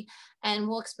Prizzi, and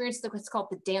we'll experience what's called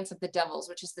the Dance of the Devils,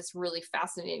 which is this really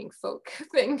fascinating folk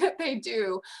thing that they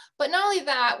do. But not only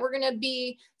that, we're going to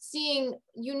be seeing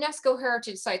UNESCO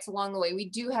heritage sites along the way. We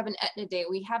do have an Etna Day,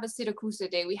 we have a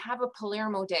Siracusa Day, we have a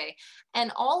Palermo Day,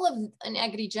 and all of an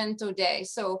Agrigento Day.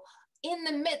 So in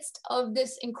the midst of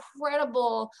this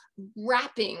incredible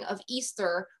wrapping of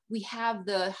Easter, we have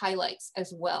the highlights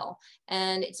as well.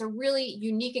 And it's a really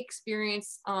unique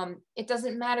experience. It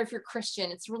doesn't matter if you're Christian,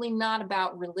 it's really not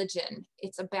about religion.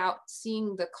 It's about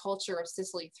seeing the culture of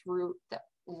Sicily through the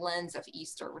lens of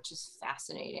Easter, which is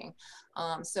fascinating.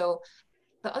 So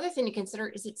the other thing to consider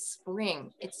is it's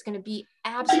spring. It's gonna be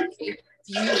absolutely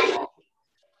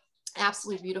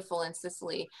beautiful in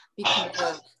Sicily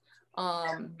because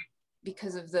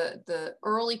of the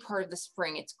early part of the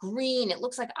spring. It's green. It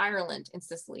looks like Ireland in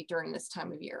Sicily during this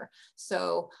time of year.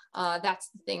 So that's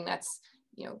the thing that's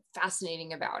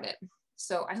fascinating about it.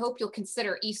 So I hope you'll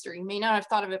consider Easter. You may not have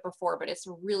thought of it before, but it's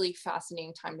a really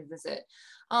fascinating time to visit.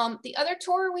 The other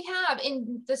tour we have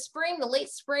in the spring, the late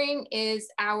spring, is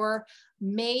our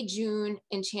May-June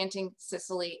Enchanting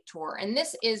Sicily tour. And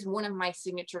this is one of my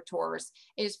signature tours.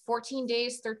 It is 14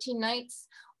 days, 13 nights.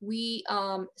 We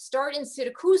start in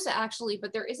Siracusa actually,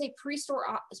 but there is a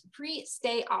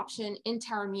pre-stay option in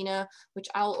Taormina, which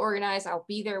I'll organize. I'll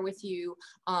be there with you.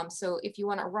 So if you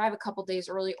want to arrive a couple days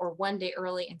early or one day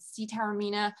early and see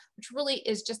Taormina, which really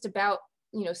is just about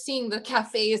seeing the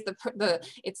cafes,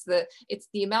 it's the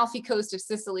Amalfi Coast of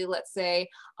Sicily, let's say.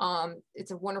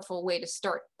 It's a wonderful way to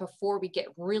start before we get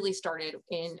really started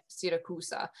in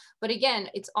Siracusa. But again,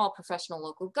 it's all professional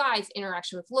local guides,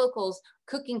 interaction with locals,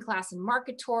 cooking class and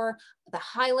market tour. The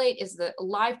highlight is the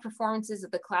live performances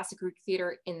of the Classic Greek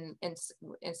Theater in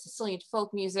Sicilian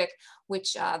folk music,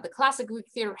 which the Classic Greek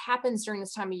Theater happens during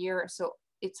this time of year. So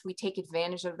we take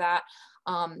advantage of that.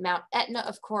 Mount Etna,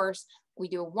 of course. We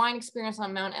do a wine experience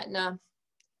on Mount Etna.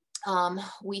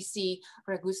 We see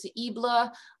Ragusa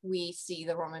Ibla, we see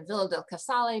the Roman Villa del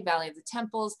Casale, Valley of the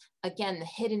Temples, again, the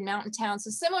hidden mountain town.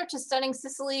 So similar to Stunning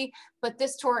Sicily, but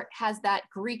this tour has that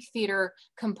Greek theater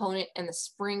component and the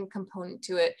spring component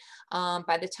to it.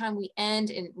 By the time we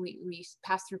end and we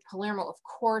pass through Palermo, of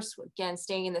course, again,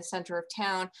 staying in the center of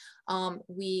town,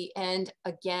 we end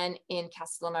again in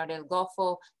Castellammare del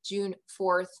Golfo, June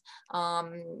 4th. A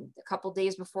couple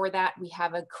days before that, we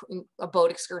have a boat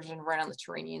excursion right on the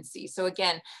Tyrrhenian Sea. So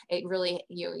again, it really,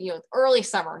 early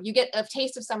summer, you get a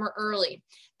taste of summer early.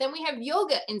 Then we have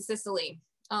yoga in Sicily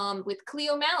with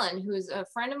Cleo Mallon, who's a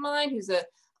friend of mine, who's a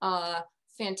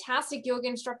fantastic yoga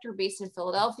instructor based in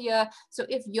Philadelphia. So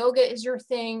if yoga is your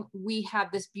thing, we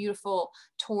have this beautiful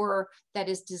tour that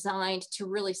is designed to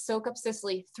really soak up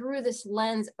Sicily through this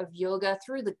lens of yoga,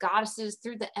 through the goddesses,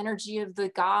 through the energy of the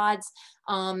gods.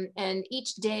 And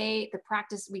each day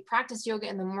we practice yoga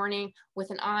in the morning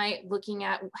with an eye looking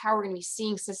at how we're going to be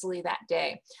seeing Sicily that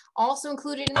day. Also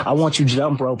included in I want you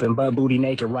jump roping butt booty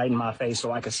naked right in my face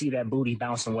so I can see that booty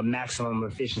bouncing with maximum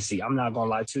efficiency. I'm not gonna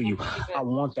lie to you. I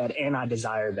want that and I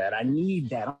desire that. I need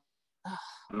that.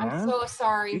 I'm so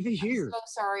sorry. I'm so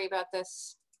sorry about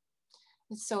this.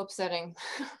 It's so upsetting.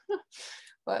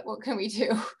 But what can we do?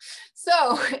 So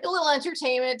a little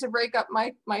entertainment to break up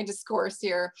my discourse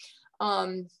here.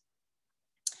 So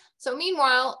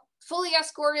meanwhile, fully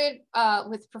escorted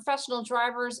with professional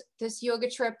drivers, this yoga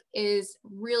trip is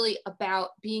really about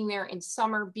being there in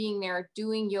summer, being there,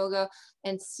 doing yoga,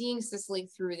 and seeing Sicily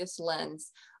through this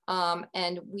lens.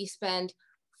 And we spend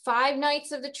 5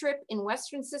 nights of the trip in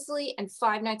Western Sicily and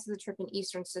 5 nights of the trip in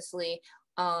Eastern Sicily.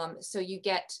 So you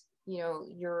get, you know,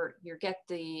 you get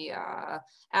the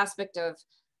aspect of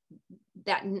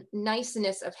that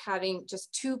niceness of having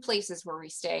just 2 places where we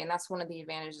stay. And that's one of the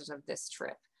advantages of this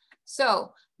trip.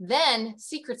 So then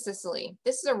Secret Sicily.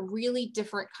 This is a really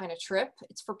different kind of trip.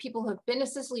 It's for people who have been to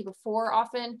Sicily before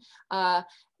often.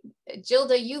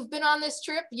 Gilda, you've been on this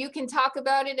trip. You can talk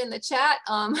about it in the chat.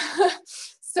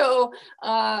 So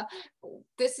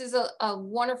this is a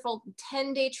wonderful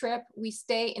 10-day trip. We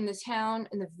stay in the town,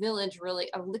 in the village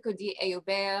really, of Licco di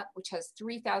Eubea, which has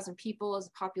 3,000 people as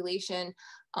a population.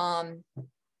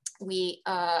 We're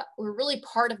really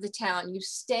part of the town. You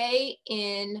stay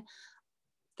in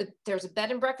there's a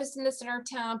bed and breakfast in the center of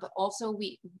town, but also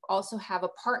we also have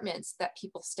apartments that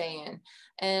people stay in.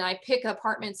 And I pick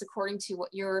apartments according to what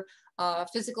your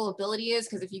physical ability is,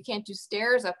 because if you can't do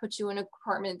stairs, I put you in an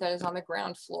apartment that is on the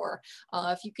ground floor.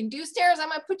 If you can do stairs, I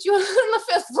might put you on the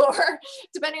 5th floor,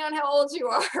 depending on how old you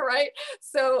are, right?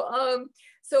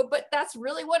 But that's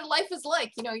really what life is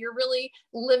like. You know, you're really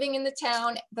living in the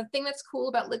town. The thing that's cool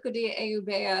about Licco di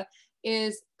Eubea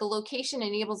is the location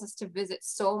enables us to visit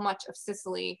so much of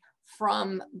Sicily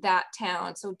from that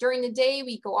town. So during the day,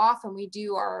 we go off and we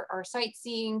do our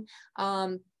sightseeing.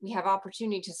 We have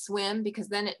opportunity to swim, because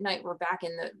then at night we're back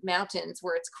in the mountains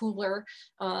where it's cooler.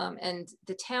 And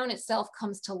the town itself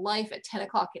comes to life at 10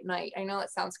 o'clock at night. I know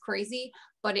it sounds crazy,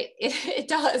 but it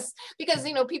does, because,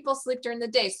 you know, people sleep during the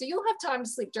day. So you'll have time to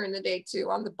sleep during the day too,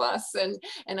 on the bus and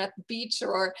at the beach,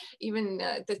 or even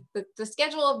the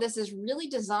schedule of this is really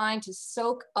designed to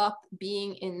soak up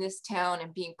being in this town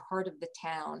and being part of the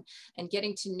town and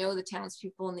getting to know the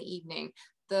townspeople in the evening.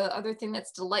 The other thing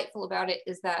that's delightful about it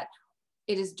is that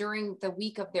it is during the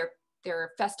week of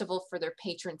their festival for their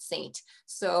patron saint.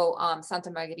 So Santa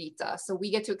Margherita. So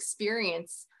we get to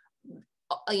experience,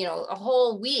 you know, a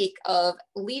whole week of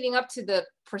leading up to the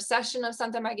procession of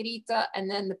Santa Margherita, and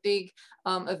then the big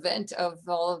event of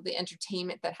all of the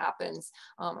entertainment that happens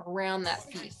around that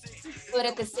feast. But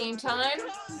at the same time,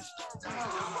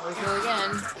 there we go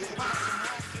again.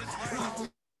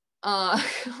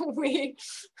 We,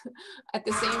 at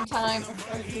the same time,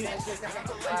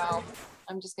 wow,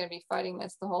 I'm just gonna be fighting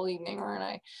this the whole evening, aren't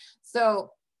I?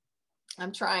 So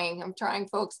I'm trying,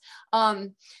 folks.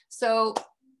 So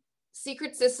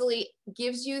Secret Sicily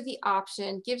gives you the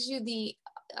option, gives you the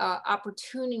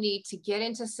opportunity to get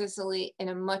into Sicily in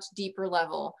a much deeper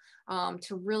level,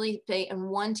 to really stay in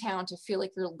one town, to feel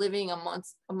like you're living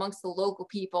amongst the local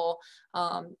people.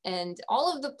 And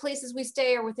all of the places we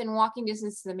stay are within walking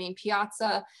distance to the main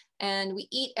piazza. And we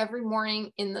eat every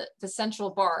morning in the central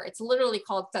bar. It's literally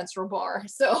called Central Bar.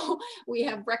 So we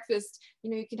have breakfast, you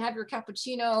know, you can have your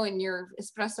cappuccino and your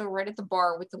espresso right at the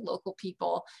bar with the local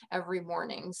people every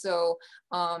morning. So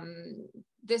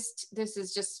this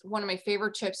is just one of my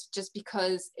favorite trips, just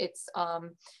because it's,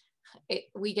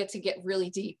 we get to get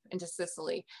really deep into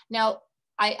Sicily. Now,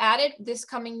 I added this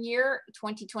coming year,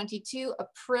 2022, a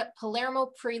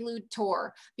Palermo Prelude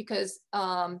tour, because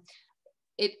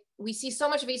we see so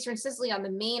much of Eastern Sicily on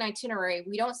the main itinerary.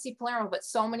 We don't see Palermo, but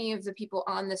so many of the people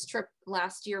on this trip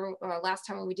last year, last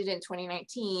time when we did it in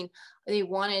 2019, they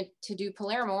wanted to do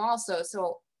Palermo also.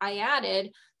 So I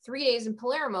added 3 days in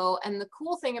Palermo. And the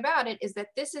cool thing about it is that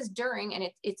this is during, and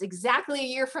it's exactly a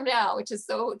year from now, which is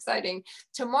so exciting.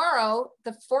 Tomorrow,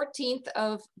 the 14th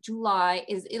of July,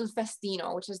 is Il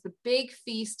Festino, which is the big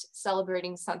feast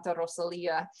celebrating Santa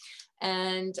Rosalia.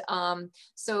 And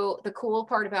so the cool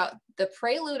part about the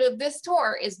prelude of this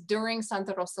tour is during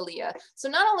Santa Rosalia. So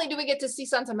not only do we get to see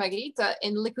Santa Margherita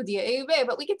in Licco di Eubea,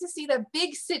 but we get to see the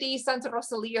big city Santa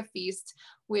Rosalia feast,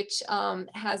 which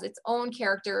has its own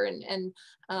character. And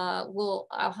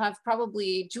I'll have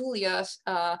probably Julia,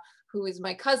 who is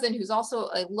my cousin, who's also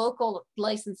a local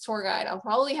licensed tour guide. I'll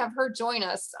probably have her join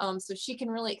us, so she can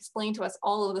really explain to us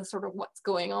all of the sort of what's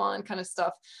going on kind of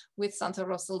stuff with Santa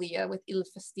Rosalia, with Il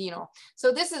Festino.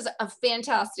 So this is a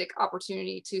fantastic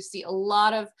opportunity to see a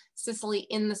lot of Sicily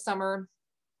in the summer.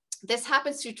 This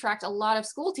happens to attract a lot of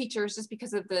school teachers just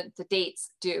because of the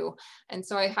dates due. And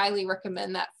so I highly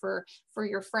recommend that for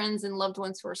your friends and loved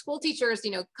ones who are school teachers, you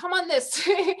know, come on this,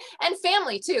 and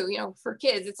family too, you know, for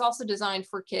kids. It's also designed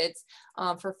for kids,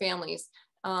 for families,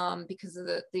 because of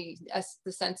the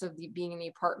sense of being in the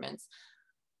apartments.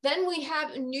 Then we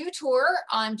have a new tour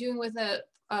I'm doing with a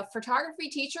photography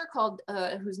teacher called,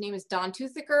 whose name is Don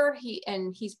Toothaker.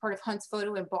 He's part of Hunt's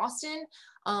Photo in Boston.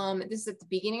 This is at the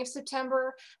beginning of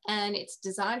September, and it's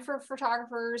designed for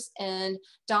photographers. And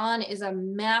Don is a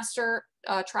master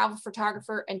travel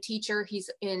photographer and teacher. He's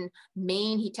in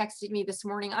Maine. He texted me this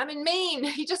morning, I'm in Maine.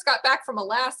 He just got back from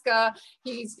Alaska.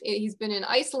 He's been in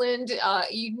Iceland,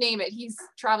 you name it. He's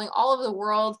traveling all over the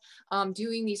world,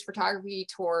 doing these photography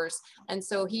tours. And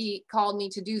so he called me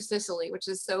to do Sicily, which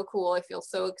is so cool. I feel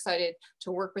so excited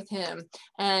to work with him.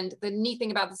 And the neat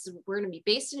thing about this is we're going to be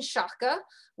based in Shaka,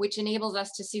 which enables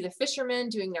us to see the fishermen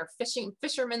doing their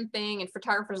fisherman thing, and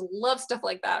photographers love stuff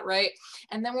like that, right?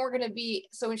 And then we're going to be,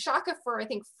 so in Shaka for I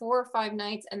think 4 or 5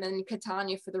 nights, and then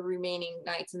Catania for the remaining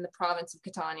nights in the province of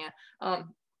Catania,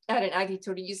 at an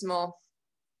agriturismo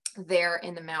there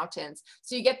in the mountains.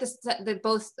 So you get this,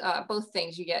 both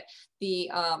things. You get the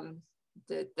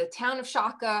town of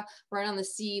Shaka right on the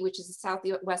sea, which is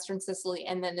southwestern Sicily,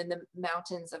 and then in the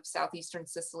mountains of southeastern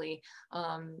Sicily,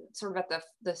 sort of at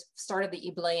the start of the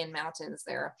Iberian mountains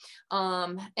there.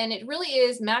 And it really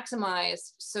is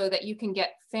maximized so that you can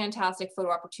get fantastic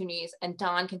photo opportunities, and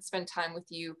Don can spend time with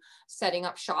you setting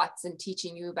up shots and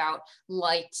teaching you about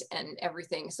light and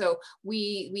everything. So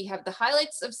we have the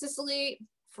highlights of Sicily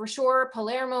for sure: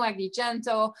 Palermo,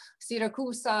 Agrigento,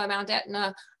 Siracusa, Mount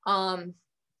Etna,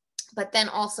 but then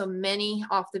also many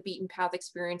off the beaten path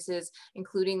experiences,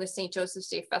 including the St. Joseph's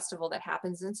Day Festival that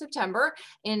happens in September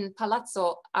in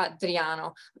Palazzo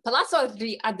Adriano. Palazzo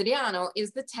Adriano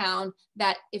is the town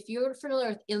that, if you're familiar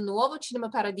with Il Nuovo Cinema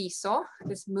Paradiso,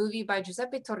 this movie by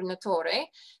Giuseppe Tornatore,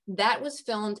 that was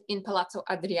filmed in Palazzo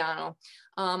Adriano.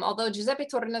 Although Giuseppe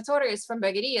Tornatore is from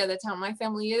Bagheria, the town my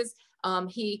family is,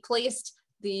 he placed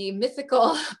the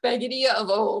mythical Bagheria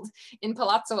of old in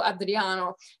Palazzo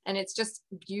Adriano, and it's just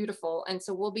beautiful. And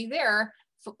so we'll be there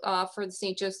for the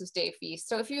St. Joseph's Day feast.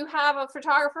 So if you have a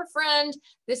photographer friend,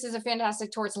 this is a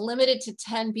fantastic tour. It's limited to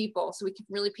 10 people, so we can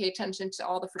really pay attention to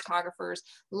all the photographers,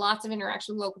 lots of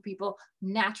interaction with local people,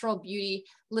 natural beauty.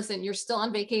 Listen, you're still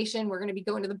on vacation. We're going to be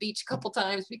going to the beach a couple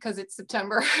times because it's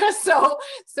September. so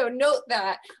note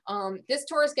that this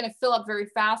tour is going to fill up very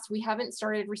fast. We haven't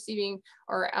started receiving,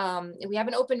 or we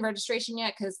haven't opened registration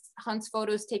yet because Hunt's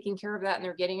Photo is taking care of that, and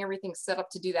they're getting everything set up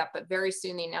to do that. But very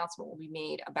soon the announcement will be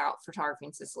made about photography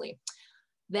in Sicily.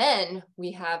 Then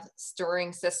we have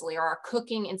Stirring Sicily, or our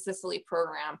Cooking in Sicily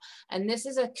program. And this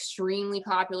is an extremely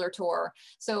popular tour.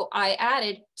 So I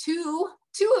added two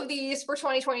of these for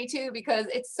 2022 because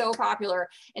it's so popular.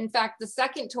 In fact, the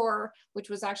second tour, which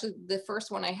was actually the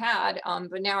first one I had,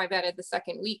 but now I've added the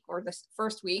second week, or the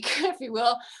first week, if you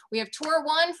will. We have tour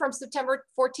 1 from September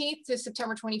 14th to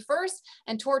September 21st,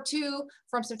 and tour 2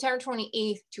 from September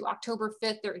 28th to October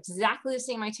 5th. They're exactly the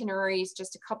same itineraries,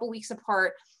 just a couple weeks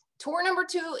apart. Tour number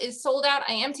 2 is sold out.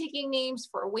 I am taking names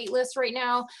for a wait list right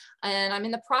now, and I'm in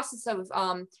the process of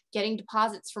getting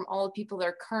deposits from all the people that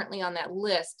are currently on that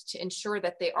list to ensure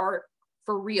that they are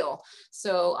for real.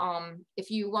 So if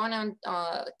you want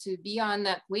to be on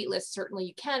that wait list, certainly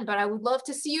you can, but I would love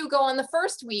to see you go on the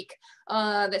first week,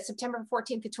 that's September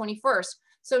 14th to 21st.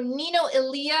 So Nino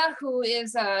Elia, who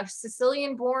is a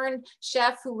Sicilian-born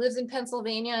chef who lives in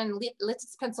Pennsylvania, in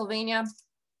Lititz, Pennsylvania,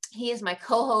 he is my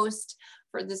co-host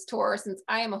for this tour, since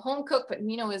I am a home cook, but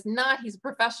Nino is not. He's a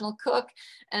professional cook,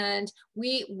 and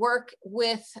we work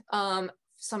with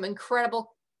some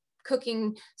incredible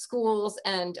cooking schools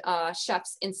and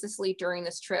chefs in Sicily during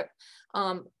this trip.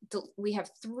 We have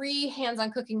 3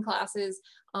 hands-on cooking classes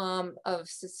of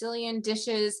Sicilian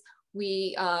dishes.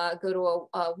 We go to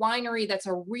a winery that's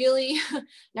a really,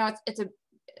 now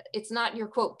it's not your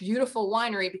quote beautiful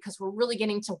winery, because we're really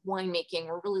getting to winemaking.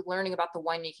 We're really learning about the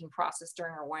winemaking process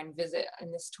during our wine visit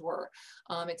in this tour.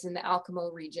 It's in the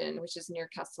Alcamo region, which is near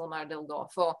Castellamare del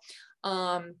Golfo.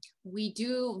 We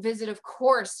do visit, of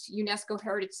course, UNESCO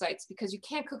heritage sites, because you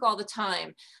can't cook all the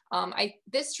time.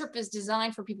 This trip is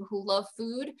designed for people who love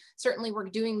food. Certainly we're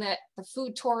doing the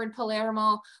food tour in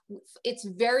Palermo. It's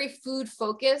very food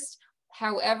focused.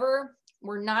 However,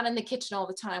 we're not in the kitchen all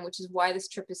the time, which is why this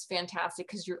trip is fantastic,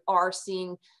 because you are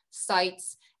seeing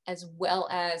sites as well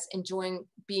as enjoying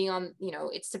being on,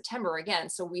 it's September again.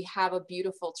 So we have a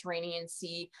beautiful Tyrrhenian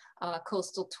Sea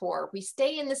coastal tour. We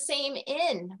stay in the same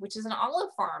inn, which is an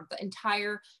olive farm, the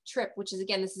entire trip, which is,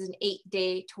 again, this is an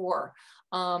 8-day tour.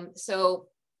 So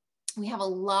we have a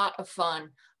lot of fun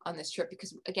on this trip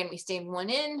because, again, we stay in one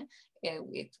inn.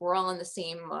 We're all in the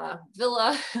same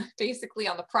villa, basically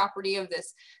on the property of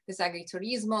this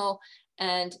agriturismo.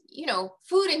 And,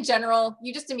 food in general,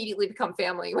 you just immediately become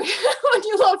family when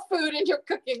you love food and you're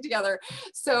cooking together.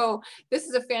 So this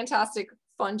is a fantastic,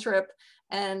 fun trip.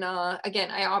 And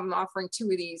again, I'm offering 2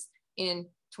 of these in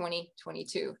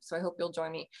 2022. So I hope you'll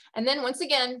join me. And then once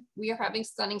again, we are having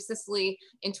Stunning Sicily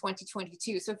in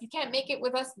 2022. So if you can't make it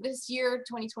with us this year,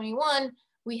 2021,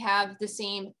 we have the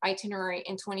same itinerary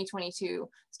in 2022,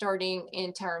 starting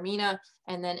in Taormina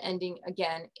and then ending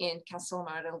again in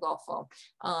Castellamare del Golfo.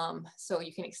 So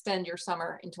you can extend your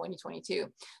summer in 2022.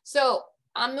 So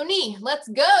Moni, let's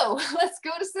go. Let's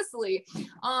go to Sicily.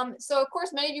 So of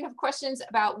course, many of you have questions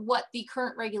about what the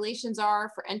current regulations are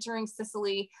for entering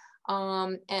Sicily,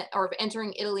 or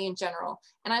entering Italy in general.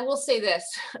 And I will say this,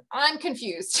 I'm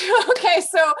confused. Okay,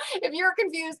 so if you're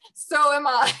confused, so am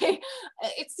I.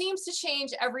 It seems to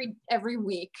change every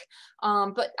week.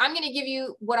 But I'm gonna give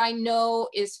you what I know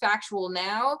is factual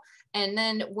now. And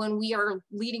then when we are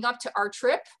leading up to our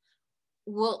trip,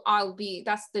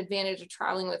 that's the advantage of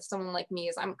traveling with someone like me,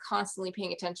 is I'm constantly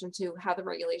paying attention to how the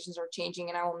regulations are changing,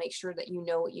 and I will make sure that you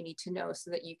know what you need to know so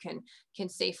that you can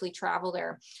safely travel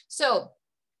there. So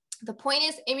the point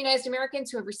is, immunized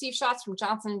Americans who have received shots from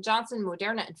Johnson & Johnson,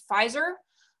 Moderna, and Pfizer,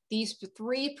 these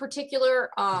three particular,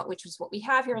 which is what we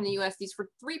have here in the US, these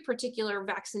three particular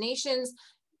vaccinations,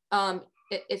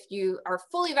 if you are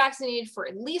fully vaccinated for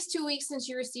at least 2 weeks since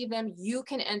you received them, you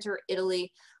can enter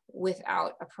Italy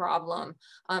without a problem,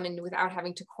 and without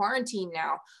having to quarantine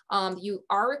now. You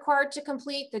are required to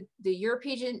complete the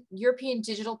European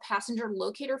Digital Passenger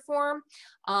Locator Form,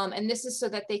 and this is so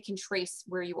that they can trace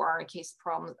where you are in case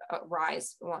problems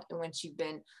arise once you've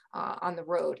been on the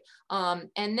road.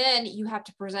 And then you have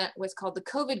to present what's called the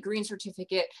COVID Green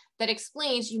Certificate that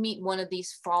explains you meet one of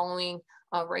these following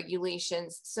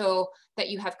regulations, so that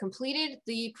you have completed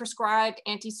the prescribed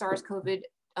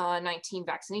anti-SARS-CoV-19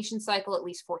 vaccination cycle at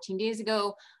least 14 days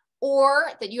ago,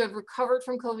 or that you have recovered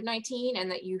from COVID-19 and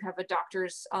that you have a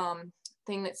doctor's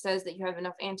thing that says that you have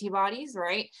enough antibodies,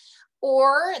 right?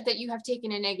 Or that you have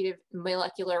taken a negative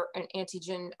molecular and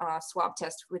antigen swab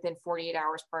test within 48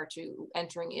 hours prior to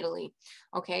entering Italy.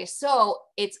 Okay, so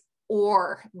it's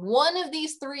or. One of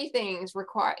these three things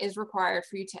is required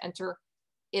for you to enter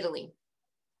Italy.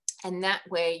 And that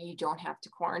way you don't have to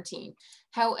quarantine.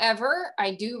 However,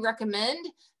 I do recommend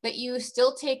that you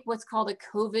still take what's called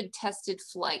a COVID tested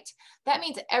flight. That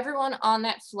means everyone on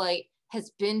that flight has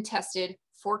been tested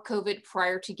for COVID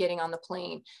prior to getting on the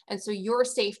plane. And so your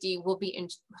safety will be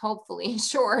hopefully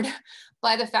ensured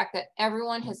by the fact that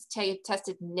everyone has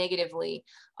tested negatively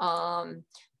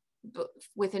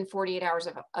within 48 hours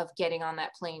of getting on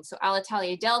that plane. So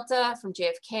Alitalia Delta from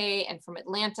JFK and from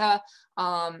Atlanta.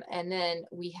 And then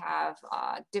we have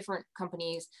different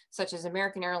companies such as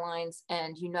American Airlines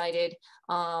and United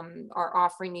are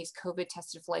offering these COVID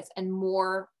tested flights, and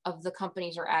more of the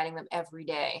companies are adding them every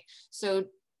day. So,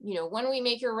 you know, when we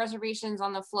make your reservations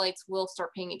on the flights, we'll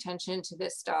start paying attention to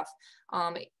this stuff.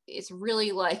 It's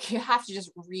really like you have to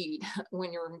just read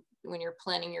when you're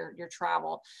planning your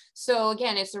travel. So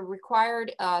again, it's a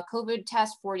required COVID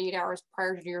test 48 hours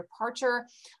prior to your departure.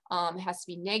 It has to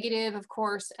be negative, of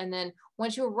course. And then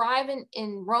once you arrive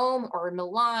in Rome or in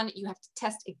Milan, you have to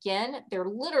test again. They're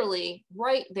literally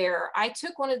right there. I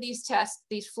took one of these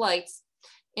flights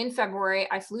in February.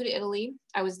 I flew to Italy.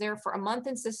 I was there for a month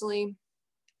in Sicily.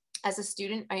 As a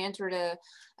student, I entered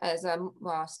as a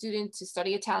student to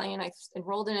study Italian. I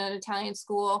enrolled in an Italian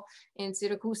school in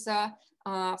Syracuse. So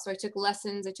I took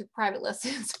lessons, I took private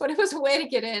lessons, but it was a way to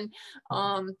get in.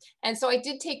 And so I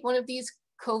did take one of these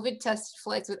COVID test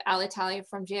flights with Alitalia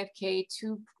from JFK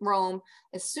to Rome.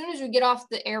 As soon as you get off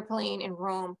the airplane in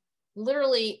Rome,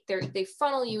 literally they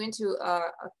funnel you into a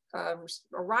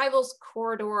arrivals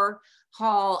corridor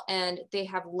hall, and they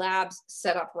have labs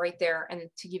set up right there and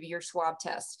to give you your swab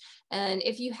test. And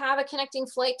if you have a connecting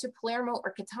flight to Palermo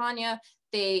or Catania,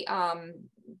 they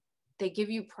give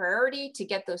you priority to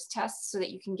get those tests so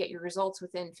that you can get your results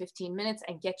within 15 minutes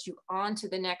and get you on to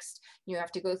the next. You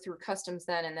have to go through customs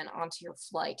then and then onto your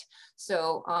flight.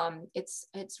 So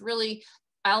it's really,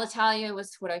 Alitalia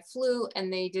was what I flew,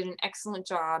 and they did an excellent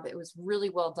job. It was really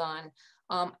well done.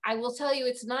 I will tell you,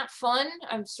 it's not fun.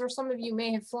 I'm sure some of you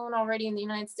may have flown already in the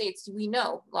United States. We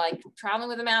know, like, traveling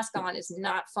with a mask on is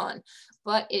not fun,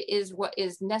 but it is what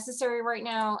is necessary right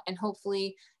now. And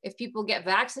hopefully, if people get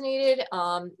vaccinated,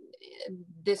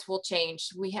 this will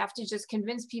change. We have to just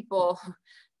convince people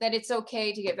that it's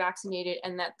okay to get vaccinated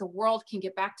and that the world can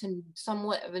get back to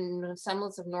somewhat of a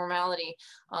semblance of normality.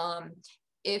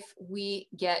 If we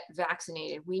get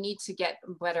vaccinated, we need to get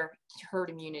better herd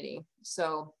immunity.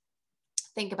 So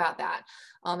think about that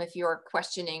if you're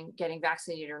questioning getting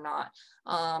vaccinated or not.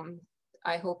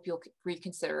 I hope you'll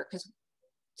reconsider, because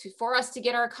for us to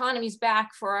get our economies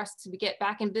back, for us to get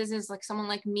back in business, like someone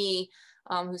like me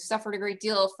who suffered a great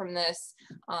deal from this,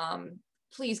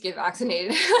 please get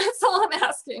vaccinated. That's all I'm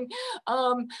asking.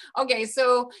 Okay,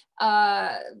 so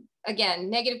again,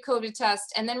 negative COVID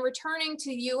test, and then returning to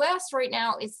the US right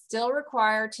now is still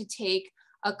required to take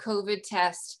a COVID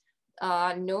test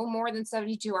no more than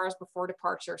 72 hours before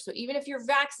departure. So even if you're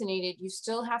vaccinated, you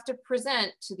still have to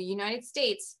present to the United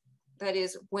States, that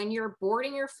is when you're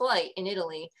boarding your flight in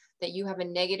Italy, that you have a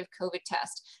negative COVID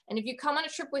test. And if you come on a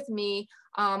trip with me,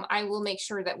 I will make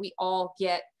sure that we all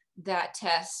get that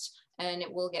test and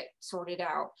it will get sorted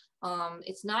out.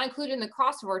 It's not included in the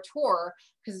cost of our tour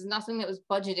because it's nothing that was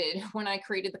budgeted when I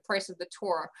created the price of the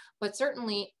tour, but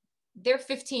certainly they're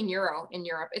 15 euro in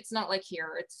Europe. It's not like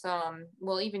here. It's,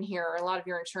 well, even here, a lot of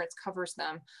your insurance covers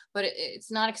them, but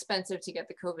it's not expensive to get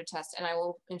the COVID test. And I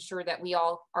will ensure that we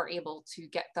all are able to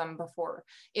get them before,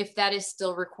 if that is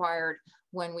still required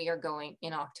when we are going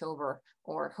in October,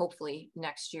 or hopefully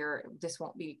next year, this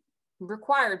won't be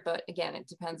required. But again, it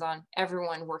depends on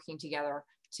everyone working together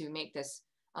to make this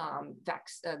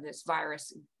this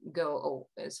virus go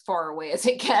as far away as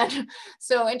it can.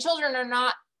 So, and children are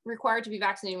not required to be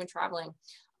vaccinated when traveling.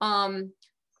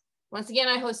 Once again,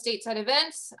 I host stateside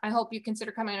events. I hope you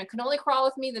consider coming on a cannoli crawl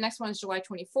with me. The next one is July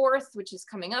 24th, which is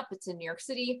coming up. It's in New York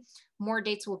City. More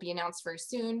dates will be announced very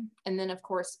soon. And then of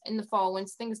course, in the fall,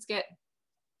 once things get,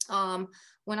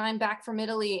 when I'm back from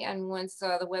Italy and once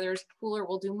the weather is cooler,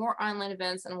 we'll do more online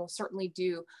events, and we'll certainly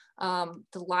do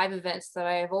the live events that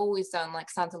I have always done, like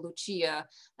Santa Lucia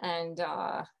and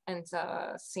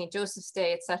St. Joseph's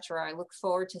Day, etc. I look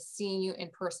forward to seeing you in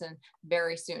person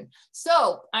very soon.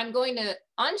 So I'm going to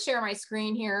unshare my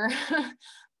screen here,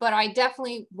 but I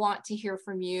definitely want to hear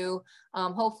from you.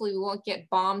 Hopefully we won't get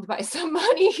bombed by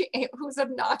somebody who's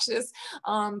obnoxious,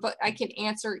 but I can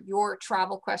answer your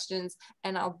travel questions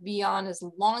and I'll be on as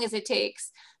long as it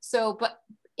takes. So, but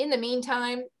in the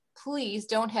meantime, please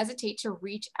don't hesitate to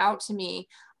reach out to me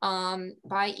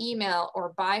by email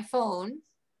or by phone.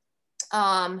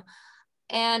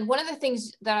 And one of the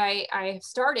things that I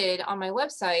started on my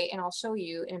website, and I'll show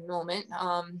you in a moment,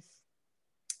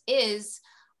 is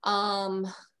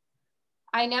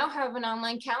I now have an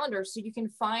online calendar, so you can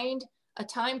find a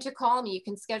time to call me. You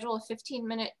can schedule a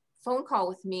 15-minute phone call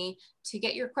with me to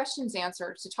get your questions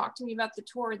answered, to talk to me about the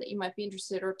tour that you might be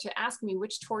interested, or to ask me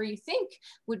which tour you think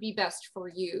would be best for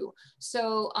you.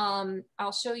 So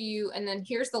I'll show you, and then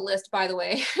here's the list, by the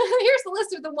way. Here's the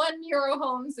list of the €1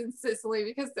 homes in Sicily,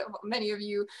 because many of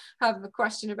you have a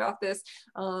question about this.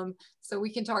 So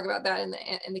we can talk about that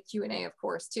in the Q&A, of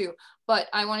course, too. But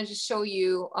I wanted to show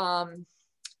you on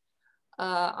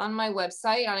my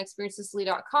website on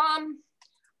experiencesicily.com,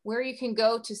 where you can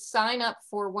go to sign up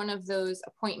for one of those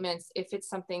appointments if it's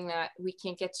something that we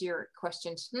can't get to your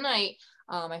question tonight.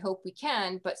 I hope we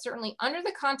can, but certainly under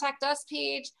the Contact Us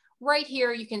page, right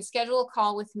here, you can schedule a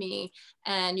call with me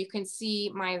and you can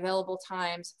see my available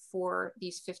times for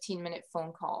these 15-minute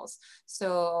phone calls.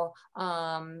 So,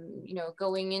 you know,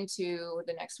 going into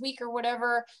the next week or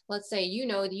whatever, let's say, you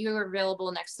know, that you're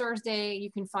available next Thursday,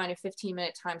 you can find a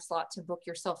 15-minute time slot to book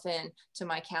yourself in to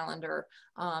my calendar.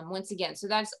 Once again, so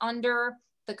that's under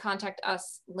the Contact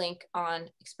Us link on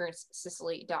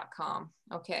experiencesicily.com.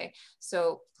 Okay,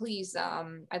 so please,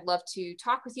 I'd love to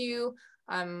talk with you.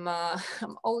 I'm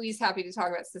always happy to talk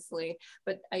about Sicily,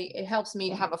 but it helps me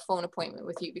to have a phone appointment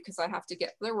with you because I have to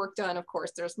get their work done. Of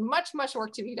course, there's much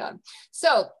work to be done.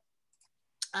 So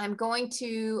I'm going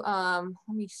to, let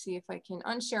me see if I can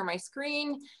unshare my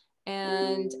screen,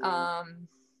 and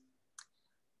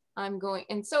I'm going,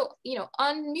 and so, you know,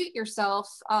 unmute yourself,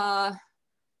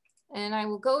 and I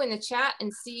will go in the chat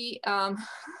and see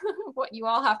what you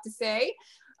all have to say.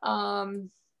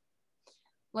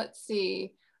 Let's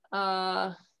see.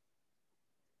 All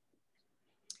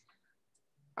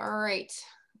right,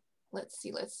 let's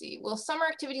see. Will summer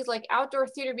activities like outdoor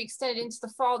theater be extended into the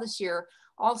fall this year?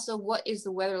 Also, what is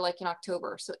the weather like in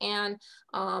October? So Anne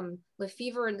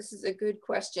Lefevre, and this is a good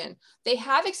question. They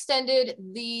have extended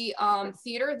the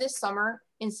theater this summer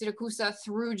in Syracuse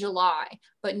through July,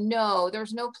 but no,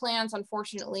 there's no plans,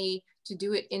 unfortunately, to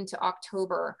do it into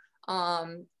October.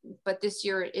 But this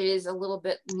year it is a little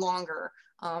bit longer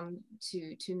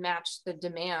to match the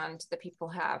demand that people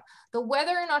have. The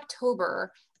weather in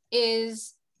October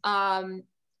is,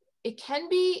 it can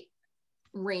be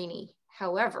rainy.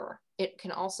 However, it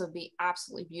can also be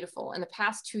absolutely beautiful. In the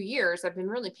past 2 years, I've been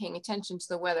really paying attention to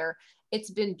the weather. It's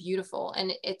been beautiful.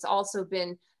 And it's also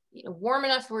been, you know, warm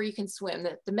enough where you can swim.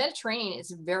 The Mediterranean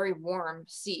is a very warm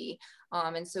sea.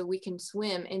 And so we can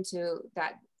swim into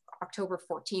that October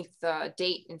 14th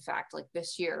date, in fact, like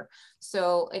this year.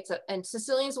 So it's and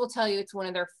Sicilians will tell you it's one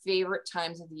of their favorite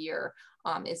times of the year,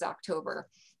 is October.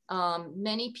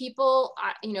 Many people,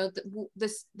 you know,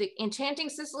 the Enchanting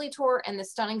Sicily tour and the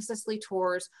Stunning Sicily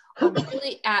tours are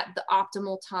really at the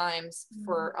optimal times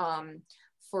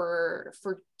for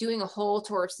doing a whole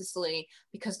tour of Sicily,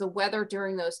 because the weather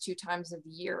during those 2 times of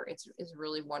the year is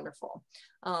really wonderful.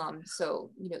 So,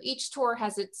 you know, each tour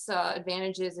has its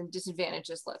advantages and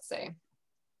disadvantages, let's say.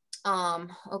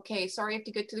 Okay, sorry, I have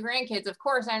to go to the grandkids. Of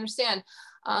course, I understand.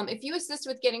 If you assist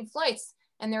with getting flights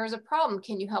and there is a problem,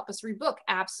 can you help us rebook?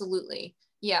 Absolutely.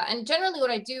 Yeah, and generally what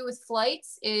I do with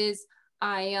flights is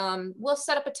I will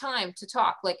set up a time to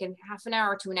talk, like in half an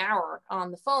hour to an hour on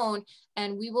the phone,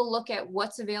 and we will look at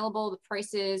what's available, the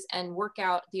prices, and work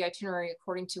out the itinerary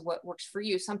according to what works for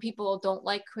you. Some people don't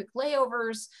like quick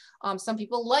layovers. Some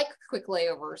people like quick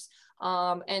layovers.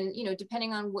 And, you know,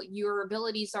 depending on what your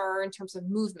abilities are in terms of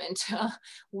movement,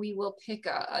 we will pick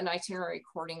an itinerary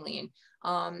accordingly.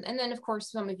 And then, of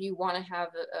course, some of you want to have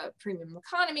a premium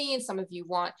economy, and some of you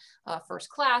want first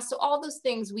class. So all those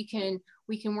things we can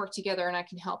work together, and I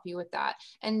can help you with that.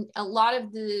 And a lot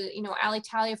of the, you know,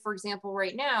 Alitalia, for example,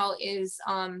 right now is,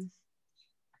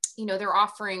 you know, they're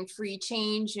offering free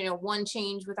change, you know, 1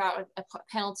 change without a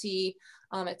penalty,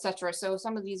 etc. So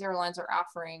some of these airlines are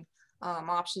offering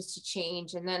options to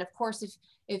change. And then, of course,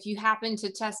 if you happen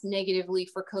to test negatively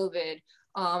for COVID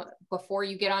before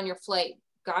you get on your flight,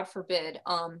 God forbid,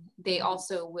 they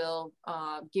also will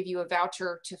give you a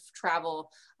voucher to travel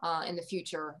in the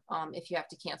future if you have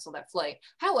to cancel that flight.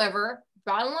 However,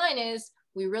 bottom line is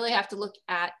we really have to look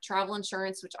at travel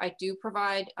insurance, which I do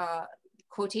provide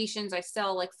quotations. I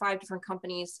sell like 5 different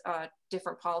companies,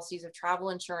 different policies of travel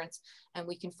insurance, and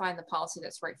we can find the policy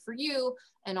that's right for you,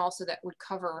 and also that would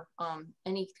cover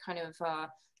any kind of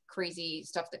crazy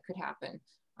stuff that could happen.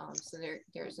 So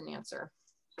there's an answer.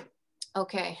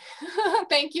 Okay,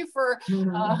 thank you for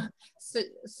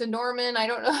so Norman. I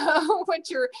don't know what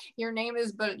your name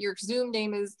is, but your Zoom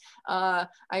name is. I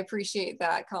appreciate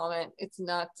that comment. It's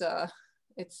not.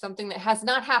 It's something that has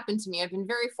not happened to me. I've been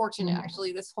very fortunate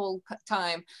actually this whole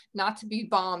time not to be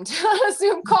bombed on a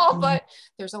Zoom call, but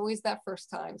there's always that first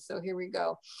time. So here we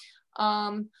go.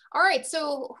 All right,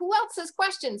 so who else has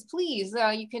questions? Please,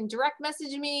 you can direct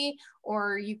message me,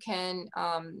 or you can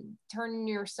turn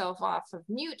yourself off of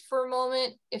mute for a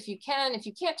moment if you can. If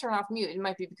you can't turn off mute, it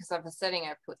might be because of the setting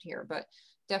I put here, but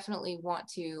definitely want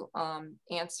to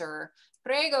answer.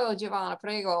 Prego, Giovanna,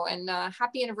 prego, and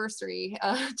happy anniversary.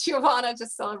 Giovanna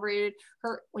just celebrated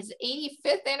her, was it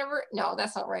 85th anniversary? No,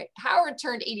 that's not right. Howard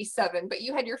turned 87, but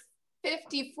you had your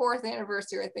 54th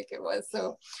anniversary, I think it was.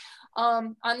 So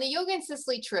on the Yoga in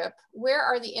Sicily trip, where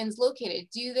are the inns located?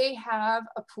 Do they have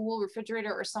a pool,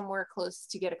 refrigerator, or somewhere close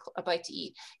to get a bite to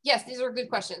eat? Yes, these are good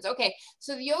questions. Okay,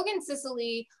 so the Yoga in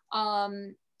Sicily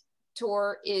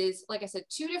tour is, like I said,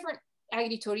 2 different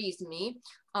agriturismi.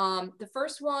 The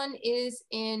first one is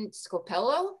in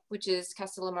Scopello, which is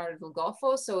Castellammare del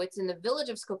Golfo. So it's in the village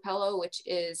of Scopello, which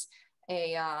is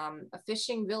a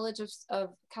fishing village of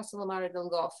Castellammare del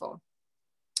Golfo.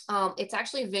 It's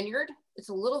actually a vineyard. It's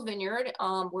a little vineyard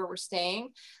where we're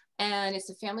staying, and it's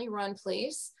a family-run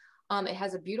place. It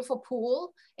has a beautiful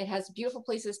pool. It has beautiful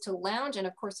places to lounge, and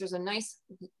of course, there's a nice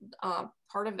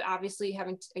part of obviously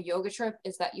having a yoga trip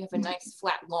is that you have a nice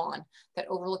flat lawn that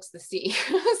overlooks the sea,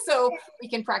 so we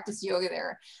can practice yoga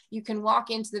there. You can walk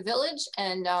into the village,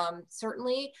 and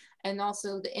certainly, and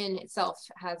also the inn itself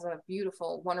has a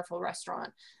beautiful, wonderful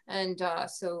restaurant, and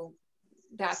so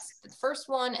that's the first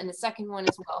one. And the second one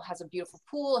as well has a beautiful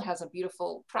pool. It has a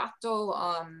beautiful prato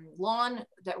lawn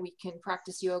that we can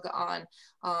practice yoga on,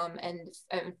 and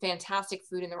fantastic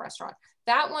food in the restaurant.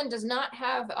 That one does not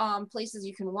have places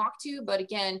you can walk to, but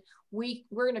again, we're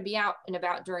going to be out and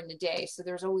about during the day, so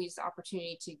there's always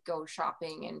opportunity to go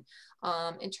shopping.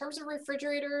 And in terms of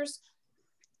refrigerators,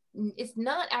 it's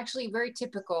not actually very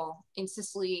typical in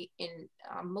Sicily. In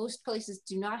most places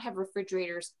do not have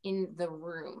refrigerators in the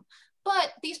room.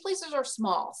 But these places are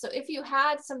small. So if you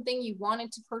had something you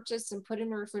wanted to purchase and put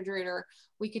in the refrigerator,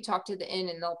 we could talk to the inn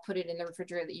and they'll put it in the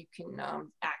refrigerator that you can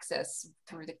access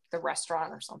through the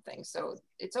restaurant or something. So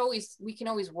it's always, we can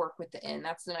always work with the inn.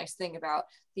 That's the nice thing about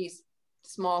these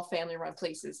small family-run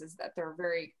places, is that they're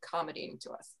very accommodating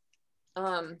to us.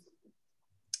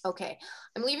 Okay,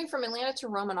 I'm leaving from Atlanta to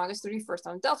Rome on August 31st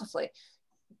on a Delta flight.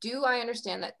 Do I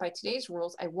understand that by today's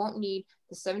rules, I won't need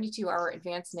the 72-hour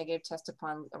advanced negative test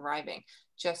upon arriving,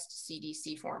 just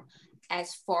CDC form?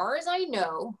 As far as I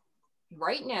know,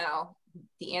 right now,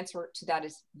 the answer to that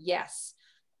is yes.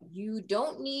 You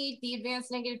don't need the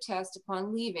advanced negative test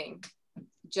upon leaving,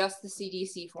 just the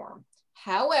CDC form.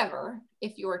 However,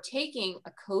 if you are taking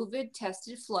a COVID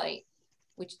tested flight,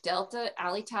 which Delta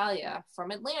Alitalia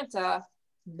from Atlanta,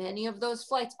 many of those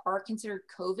flights are considered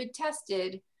COVID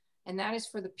tested, and that is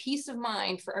for the peace of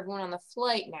mind for everyone on the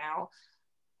flight now.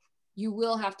 you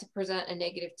will have to present a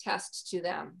negative test to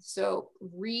them. So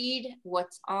read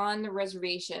what's on the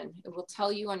reservation. It will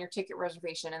tell you on your ticket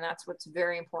reservation, and that's what's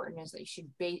very important, is that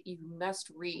you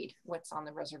must read what's on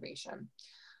the reservation.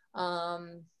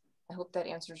 I hope that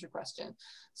answers your question.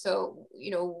 So,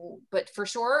 you know, but for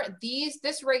sure,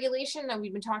 this regulation that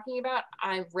we've been talking about,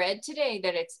 I read today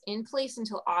that it's in place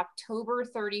until October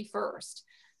 31st.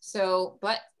 So,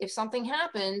 but if something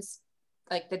happens,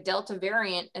 like the Delta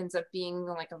variant ends up being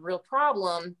like a real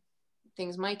problem,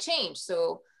 things might change.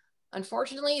 So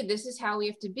unfortunately, this is how we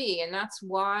have to be. And that's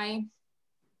why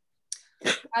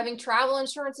having travel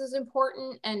insurance is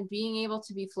important, and being able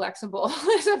to be flexible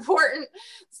is important.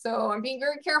 So I'm being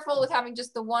very careful with having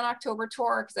just the one October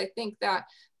tour, because I think that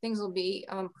things will be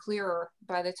clearer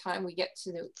by the time we get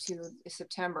to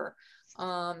September.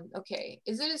 Okay,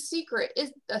 is it a secret?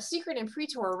 Is a secret and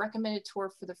pre-tour a recommended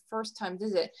tour for the first time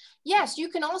visit? Yes, you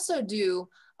can also do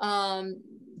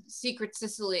Secret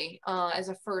Sicily as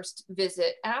a first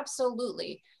visit.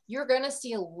 Absolutely. You're gonna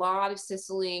see a lot of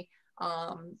Sicily.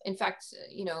 In fact,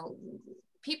 you know,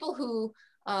 people who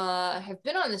have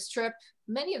been on this trip,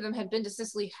 many of them had been to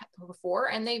Sicily before,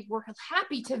 and they were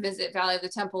happy to visit Valley of the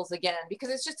Temples again, because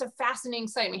it's just a fascinating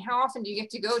site. I mean, how often do you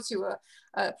get to go to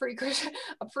a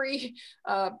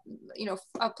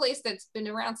place that's been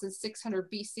around since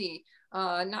 600 BC?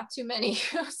 Not too many.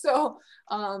 So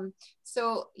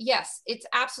yes, it's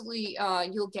absolutely,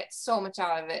 you'll get so much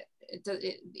out of it.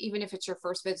 Even if it's your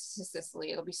first visit to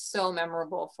Sicily, it'll be so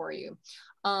memorable for you.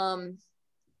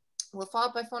 We'll follow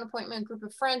up by phone appointment, group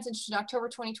of friends interested in October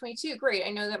 2022. Great. I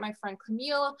know that my friend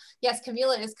Camila, yes,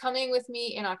 Camila is coming with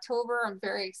me in October. I'm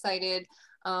very excited.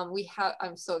 I'm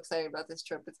so excited about this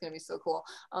trip. It's going to be so cool.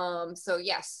 So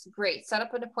yes, great. Set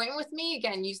up an appointment with me.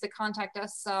 Again, use the contact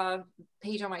us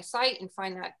page on my site and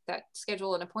find that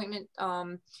schedule an appointment.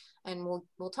 And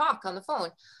we'll talk on the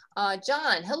phone.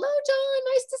 John, hello, John.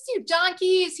 Nice to see you. John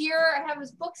Key is here. I have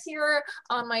his books here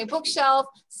on my bookshelf.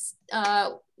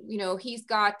 You know, he's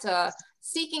got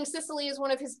Seeking Sicily is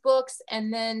one of his books,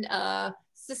 and then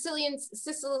Sicilian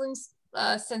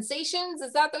Sensations.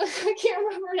 Is that I can't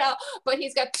remember now, but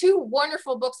he's got two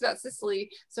wonderful books about Sicily.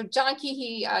 So John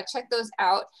Key, check those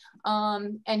out.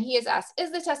 And he has asked, is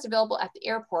the test available at the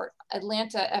airport,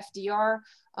 Atlanta FDR?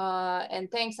 And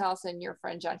thanks, Allison, your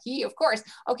friend John Key, of course.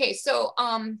 Okay, so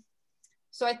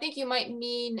so I think you might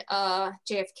mean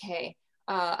JFK.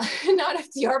 Not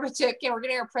FDR, but JFK. We're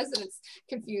getting our presidents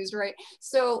confused, right?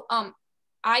 So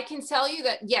I can tell you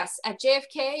that yes, at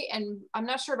JFK, and I'm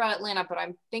not sure about Atlanta, but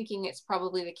I'm thinking it's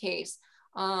probably the case.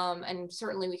 And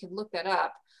certainly we could look that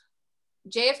up.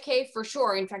 JFK for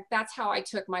sure. In fact, that's how I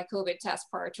took my COVID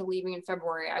test prior to leaving in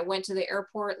February. I went to the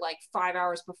airport like 4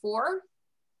 hours before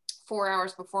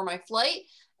my flight,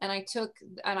 and I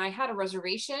had a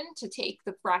reservation to take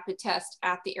the rapid test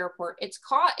at the airport. It's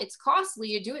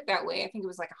costly to do it that way. I think it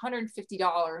was like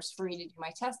 $150 for me to do my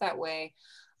test that way.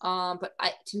 But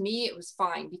to me, it was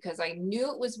fine because I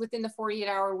knew it was within the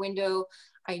 48-hour window.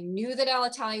 I knew that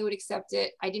Alitalia would accept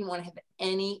it. I didn't want to have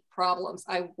any problems.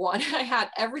 I had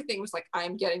everything was like,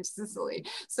 I'm getting to Sicily.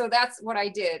 So that's what I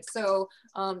did. So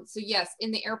yes,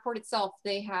 in the airport itself,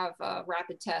 they have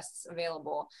rapid tests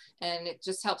available, and it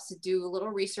just helps to do a little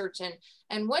research.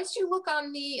 And once you look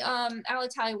on the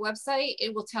Alitalia website,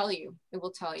 it will tell you.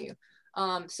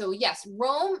 So yes,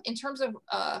 Rome, in terms of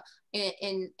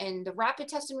in the rapid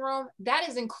test in Rome, that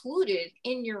is included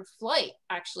in your flight.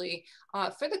 Actually,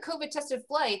 for the COVID tested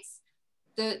flights,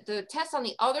 the test on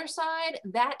the other side,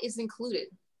 that is included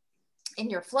in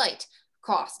your flight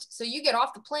cost. So you get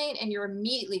off the plane and you're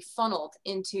immediately funneled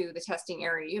into the testing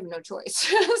area. You have no choice.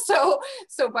 so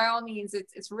by all means,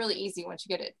 it's really easy once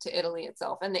you get it to Italy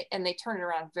itself, and they turn it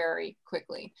around very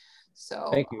quickly. So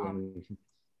thank you.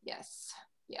 Yes.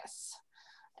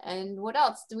 And what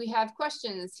else? Do we have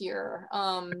questions here?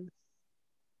 Okay,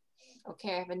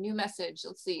 I have a new message.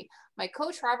 Let's see. My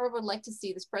co-traveler would like to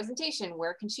see this presentation.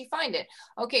 Where can she find it?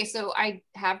 Okay, so I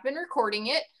have been recording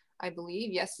it, I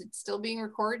believe. Yes, it's still being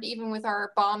recorded, even with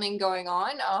our bombing going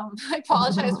on. I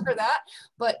apologize for that,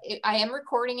 but I am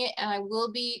recording it, and I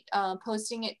will be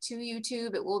posting it to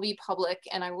YouTube. It will be public,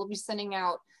 and I will be sending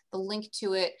out the link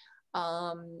to it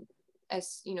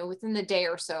as you know, within the day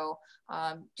or so.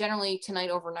 Generally tonight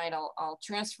overnight, I'll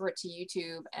transfer it to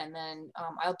YouTube, and then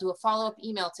I'll do a follow-up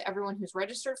email to everyone who's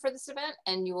registered for this event,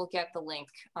 and you will get the link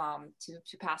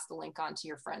to pass the link on to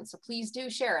your friends. So please do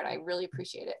share it. I really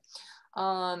appreciate it.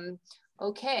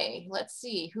 Okay, let's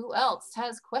see who else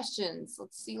has questions.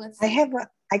 Let's see.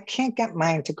 I can't get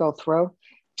mine to go through.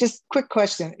 Just quick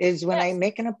question is when I Yes.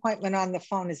 make an appointment on the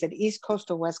phone, is it East Coast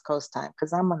or West Coast time?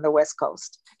 Because I'm on the West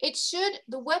Coast. It should,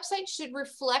 the website should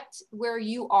reflect where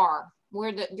you are, where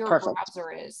your Perfect.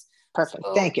 browser is. Perfect.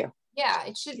 So, Thank you. yeah,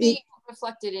 it should be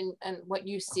reflected in what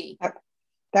you see.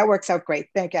 That works out great.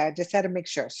 Thank you. I just had to make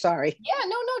sure. Sorry. Yeah,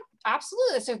 no,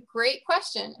 absolutely. That's a great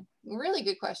question. Really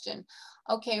good question.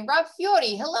 Okay, Rob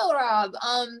Fiori. Hello, Rob.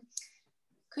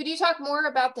 Could you talk more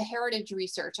about the heritage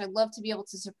research? I'd love to be able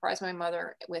to surprise my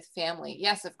mother with family.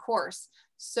 Yes, of course.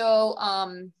 So,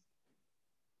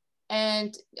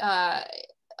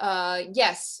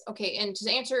 yes. Okay, and to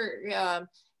answer,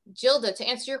 Gilda, to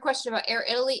answer your question about Air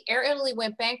Italy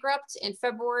went bankrupt in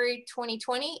February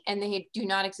 2020, and they do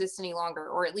not exist any longer,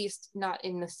 or at least not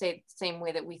in the same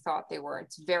way that we thought they were.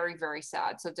 It's very, very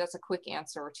sad. So that's a quick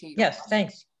answer to you. Yes,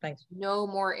 thanks. No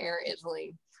more Air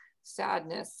Italy.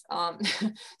 Sadness.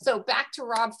 So back to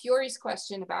Rob Fiore's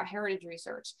question about heritage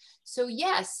research. So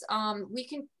yes,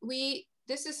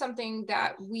 this is something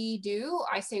that we do.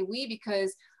 I say we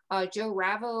because Joe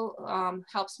Ravo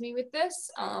helps me with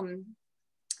this.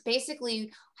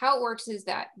 Basically, how it works is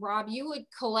that, Rob, you would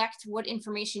collect what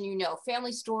information you know,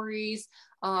 family stories,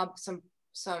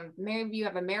 maybe you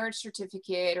have a marriage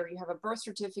certificate or you have a birth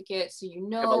certificate, so you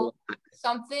know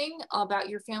something about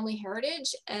your family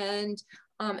heritage, and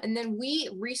then we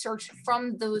research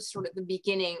from those sort of the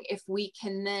beginning. If we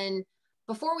can then,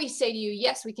 before we say to you,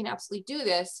 yes, we can absolutely do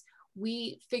this,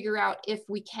 we figure out if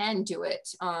we can do it,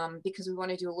 because we want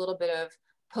to do a little bit of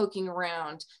poking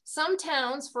around. Some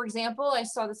towns, for example, I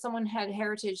saw that someone had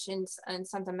heritage in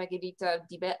Santa Margherita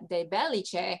de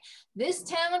Belice. This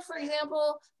town, for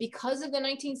example, because of the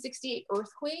 1968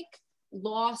 earthquake,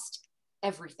 lost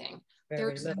everything.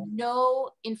 There's no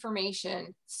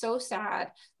information. So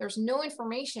sad. There's no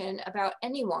information about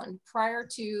anyone prior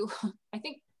to, I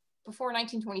think, before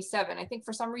 1927. I think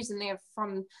for some reason they have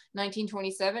from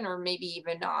 1927 or maybe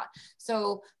even not.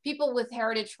 So people with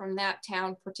heritage from that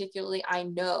town particularly, I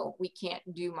know we can't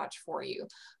do much for you.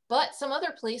 But some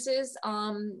other places,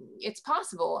 it's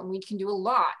possible and we can do a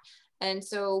lot. And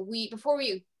so before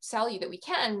we tell you that we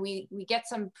can, we get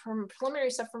some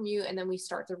preliminary stuff from you and then we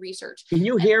start the research. Can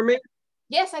you hear me?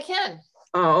 Yes, I can.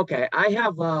 Oh, okay. I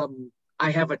have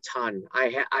a ton.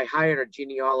 I hired a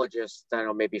genealogist, I don't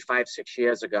know, maybe 5-6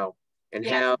 years ago, and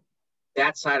have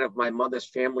that side of my mother's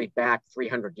family back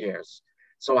 300 years.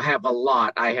 So I have a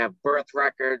lot. I have birth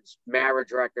records,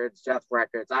 marriage records, death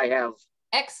records. I have.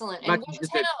 Excellent. And what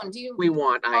town do you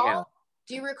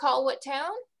Do you recall what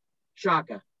town?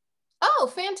 Shaka. Oh,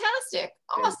 fantastic.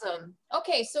 Awesome. Yeah.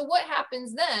 Okay, so what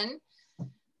happens then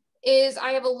is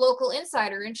I have a local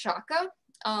insider in Shaka,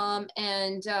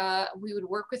 and we would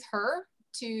work with her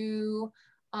to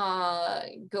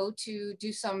go to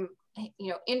do some,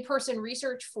 in-person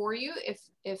research for you.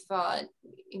 If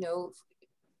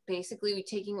basically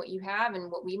taking what you have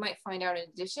and what we might find out in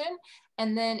addition.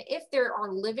 And then if there are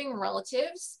living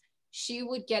relatives, she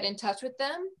would get in touch with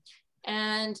them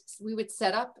and we would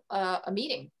set up a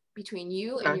meeting between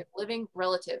you and your living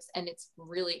relatives. And it's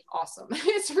really awesome.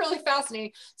 It's really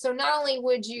fascinating. So not only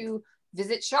would you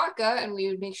visit Shaka, and we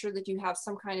would make sure that you have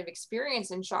some kind of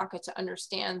experience in Shaka to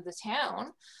understand the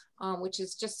town, which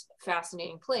is just a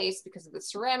fascinating place because of the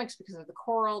ceramics, because of the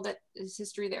coral that is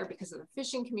history there, because of the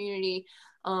fishing community.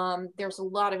 There's a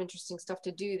lot of interesting stuff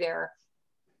to do there.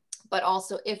 But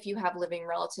also if you have living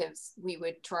relatives, we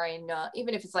would try and,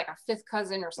 even if it's like a fifth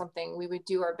cousin or something, we would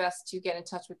do our best to get in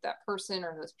touch with that person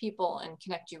or those people and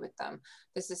connect you with them.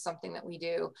 This is something that we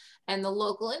do. And the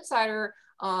local insider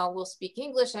will speak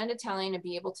English and Italian and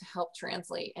be able to help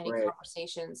translate any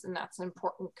conversations. And that's an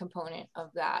important component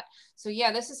of that. So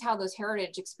yeah, this is how those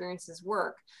heritage experiences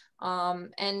work.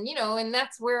 And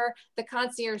that's where the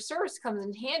concierge service comes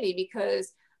in handy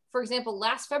because, for example,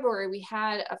 last February, we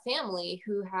had a family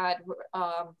who had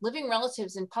living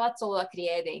relatives in Palazzo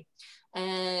Lacriedi.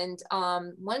 And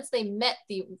once they met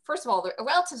first of all, the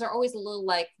relatives are always a little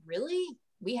like, really?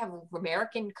 We have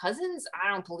American cousins?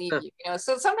 I don't believe you,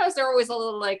 So sometimes they're always a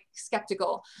little like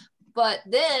skeptical. But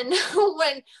then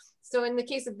so in the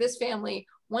case of this family,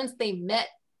 once they met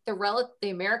the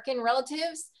American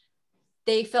relatives,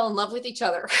 they fell in love with each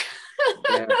other.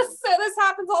 Yeah. So this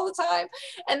happens all the time.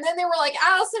 And then they were like,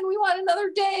 Allison, we want another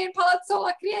day in Palazzo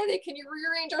Lacriedi. Can you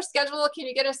rearrange our schedule? Can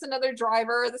you get us another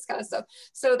driver? This kind of stuff.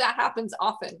 So that happens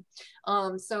often.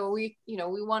 So we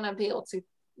want to be able to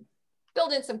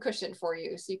build in some cushion for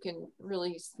you so you can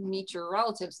really meet your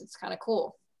relatives. It's kind of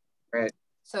cool. Right.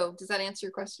 So does that answer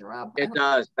your question, Rob? It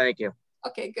does. Thank you.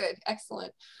 Okay, good.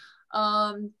 Excellent.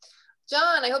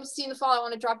 John, I hope to see you in the fall. I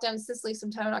want to drop down to Sicily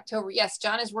sometime in October. Yes,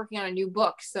 John is working on a new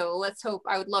book. So let's hope.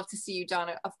 I would love to see you, John.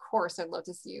 Of course, I'd love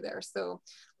to see you there. So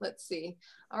let's see.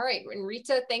 All right. And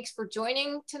Rita, thanks for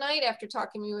joining tonight after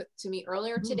talking to me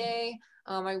earlier today.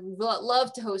 I would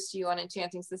love to host you on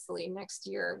Enchanting Sicily next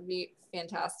year. It would be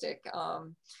fantastic.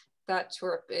 That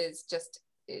trip is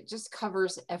it just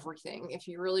covers everything. If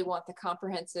you really want the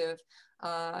comprehensive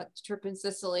trip in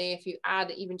Sicily, if you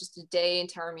add even just a day in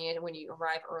Taormina when you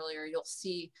arrive earlier, you'll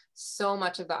see so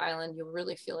much of the island. You'll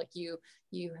really feel like you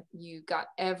got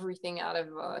everything out of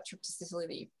a trip to Sicily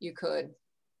that you could.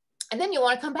 And then you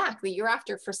want to come back the year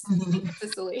after for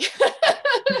Sicily.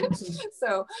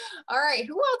 So, all right,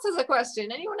 who else has a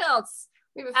question? Anyone else?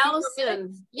 We have a few more minutes.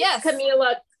 Allison, yes,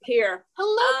 Camila here.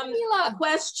 Hello, Camila. A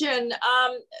question.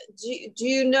 Do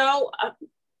you know,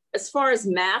 as far as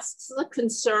masks are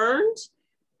concerned,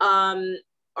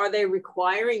 are they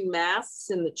requiring masks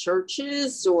in the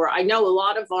churches? Or I know a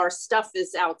lot of our stuff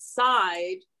is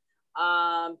outside,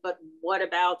 but what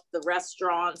about the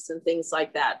restaurants and things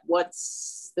like that?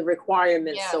 What's the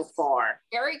requirement so far?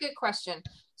 Very good question.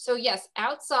 So yes,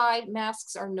 outside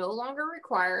masks are no longer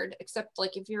required, except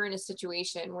like if you're in a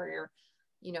situation where you're,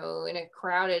 you know, in a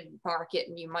crowded market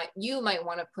and you might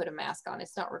want to put a mask on.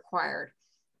 It's not required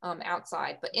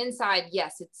outside, but inside,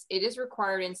 yes, it is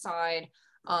required inside.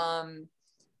 And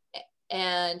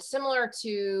similar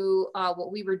to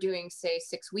what we were doing, say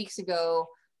 6 weeks ago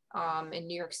in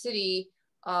New York City,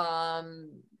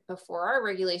 before our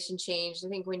regulation changed, I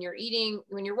think when you're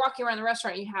walking around the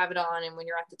restaurant, you have it on, and when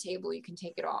you're at the table, you can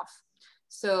take it off.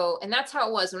 So, and that's how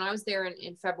it was when I was there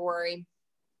in February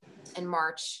and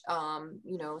March.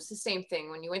 You know, it's the same thing.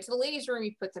 When you went to the ladies' room,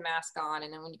 you put the mask on,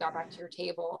 and then when you got back to your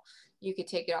table, you could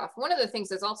take it off. One of the things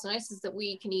that's also nice is that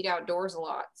we can eat outdoors a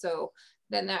lot. So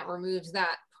then that removes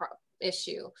that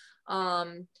issue.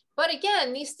 But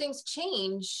again, these things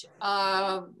change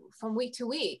from week to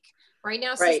week. Right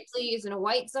now, Sicily is in a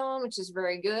white zone, which is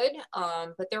very good,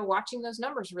 but they're watching those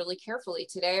numbers really carefully.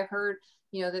 Today, I heard,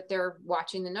 you know, that they're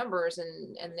watching the numbers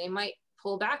and they might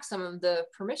pull back some of the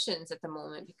permissions at the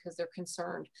moment because they're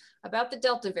concerned about the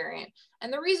Delta variant.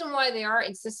 And the reason why they are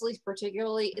in Sicily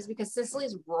particularly is because Sicily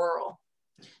is rural.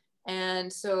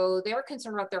 And so they're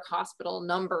concerned about their hospital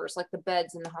numbers, like the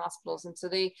beds in the hospitals. And so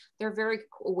they're very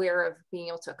aware of being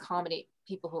able to accommodate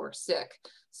people who are sick.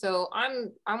 So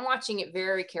I'm watching it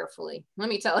very carefully, let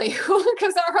me tell you,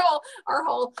 because our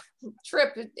whole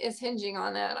trip is hinging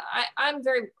on that. I'm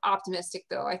very optimistic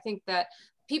though. I think that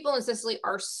people in Sicily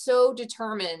are so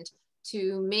determined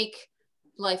to make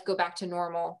life go back to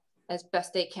normal as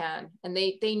best they can. And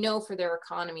they know for their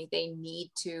economy, they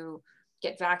need to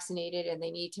get vaccinated and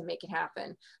they need to make it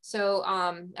happen. So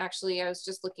actually, I was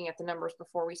just looking at the numbers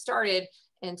before we started,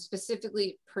 and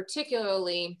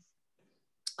particularly,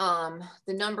 the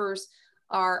numbers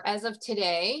are, as of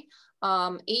today,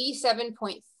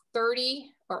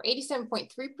 87.30 or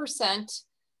 87.3%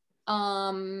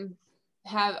 are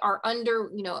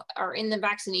under, you know, are in the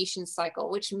vaccination cycle,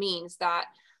 which means that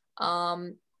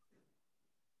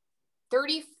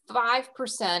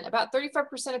 35%, about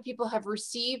 35% of people have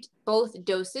received both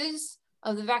doses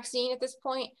of the vaccine at this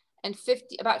point, and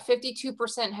about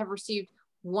 52% have received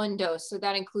one dose. So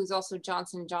that includes also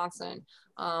Johnson & Johnson.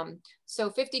 So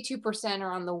 52%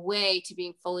 are on the way to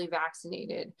being fully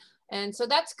vaccinated. And so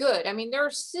that's good. I mean,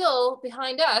 they're still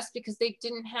behind us because they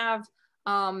didn't have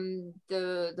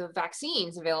the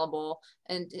vaccines available,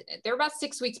 and they're about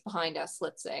 6 weeks behind us,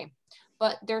 let's say.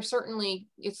 But they're certainly,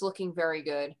 it's looking very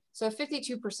good. So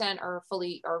 52%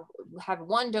 have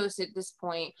one dose at this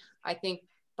point. I think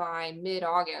by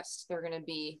mid-August, they're going to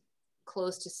be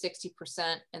close to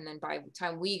 60%. And then by the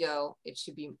time we go, it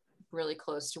should be really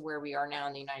close to where we are now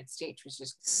in the United States, which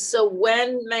is. So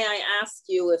when, may I ask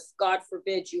you, if God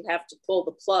forbid you have to pull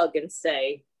the plug and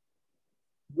say,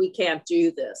 we can't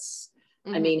do this.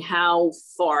 Mm-hmm. I mean, how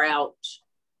far out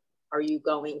are you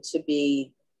going to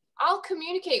be? I'll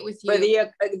communicate with you. For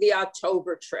the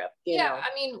October trip, you know. I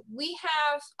mean, we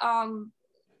have,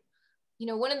 you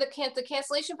know, one of the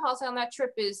cancellation policy on that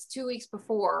trip is 2 weeks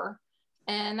before.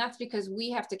 And that's because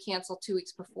we have to cancel 2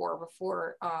 weeks before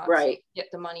to get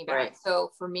the money back. Right.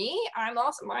 So for me, I'm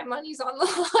also, my money's on the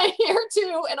line here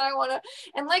too. And I want to,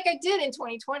 and like I did in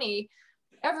 2020,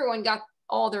 everyone got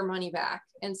all their money back.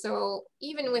 And so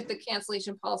even with the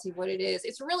cancellation policy, what it is,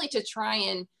 it's really to try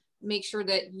and make sure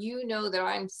that you know that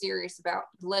I'm serious about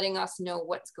letting us know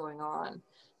what's going on.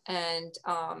 And,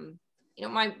 you know,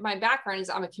 my background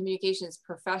is I'm a communications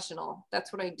professional.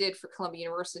 That's what I did for Columbia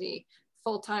University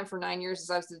full-time for 9 years,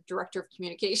 as I was the director of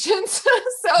communications.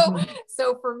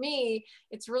 So for me,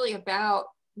 it's really about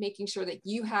making sure that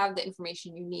you have the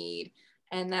information you need,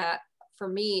 and that for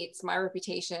me, it's my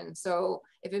reputation. So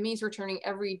if it means returning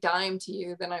every dime to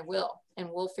you, then I will, and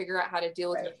we'll figure out how to deal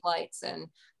with your flights and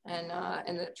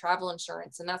the travel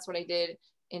insurance. And that's what I did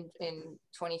in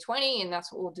 2020, and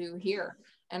that's what we'll do here.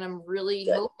 And I'm really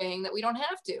hoping that we don't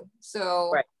have to.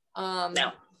 So,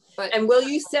 no. But, and will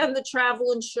you send the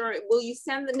travel insurance? Will you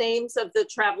send the names of the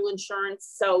travel insurance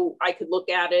so I could look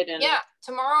at it and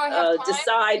tomorrow I have time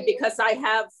decide, because I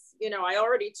have, you know, I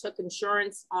already took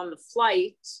insurance on the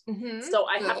flight. So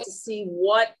I have to see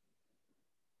what,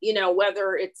 you know,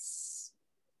 whether it's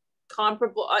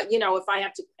comparable, you know, if I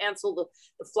have to cancel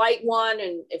the flight one,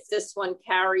 and if this one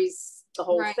carries the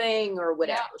whole thing or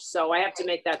whatever. So I have to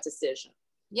make that decision.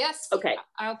 Yes. Okay.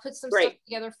 I'll put some stuff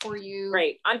together for you.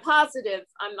 Great. I'm positive.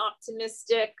 I'm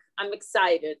optimistic. I'm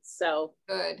excited. So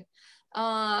good.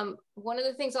 One of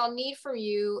the things I'll need from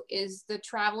you is the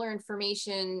traveler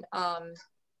information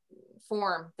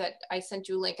form that I sent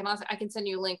you a link, and I can send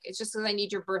you a link. It's just because I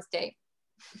need your birthday.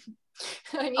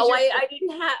 I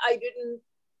didn't.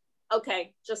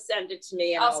 Okay, just send it to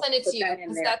me. And I'll send it to you,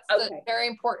 because that's very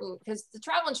important, because the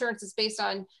travel insurance is based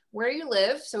on where you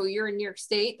live. So you're in New York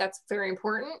State. That's very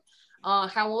important.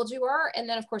 How old you are, and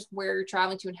then of course where you're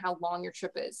traveling to and how long your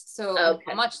trip is. So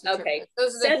how much the trip is.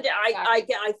 Those are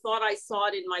I thought I saw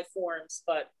it in my forms,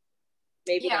 but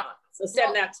maybe not. So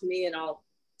send that to me and I'll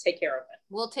take care of it.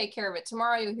 We'll take care of it.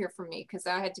 Tomorrow you'll hear from me, because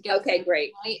I had to get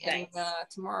great. And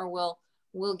tomorrow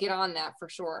we'll get on that for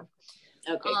sure.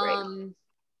 Okay, great.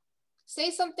 Say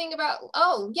something about,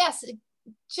 yes,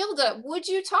 Gilda, would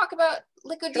you talk about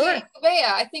Liquidia Eubea?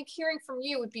 I think hearing from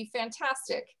you would be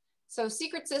fantastic. So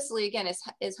Secret Sicily, again,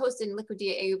 is hosted in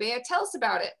Liquidia Eubea. Tell us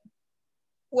about it.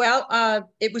 Well,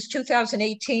 it was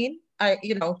 2018. So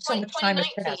much time has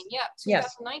passed. Yeah,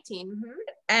 2019. Yes.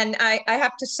 And I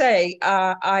have to say,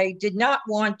 I did not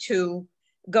want to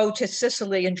go to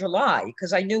Sicily in July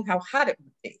because I knew how hot it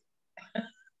would be.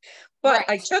 But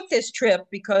I took this trip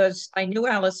because I knew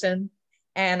Allison,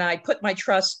 and I put my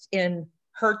trust in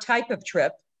her type of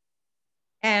trip.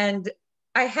 And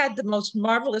I had the most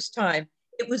marvelous time.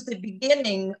 It was the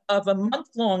beginning of a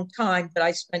month-long time that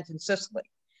I spent in Sicily.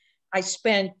 I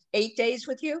spent 8 days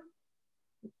with you.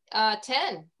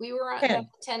 10. We were on a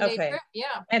 10-day trip.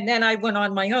 Yeah. And then I went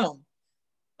on my own.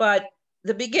 But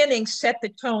the beginning set the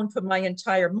tone for my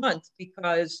entire month,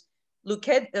 because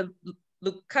Liquidia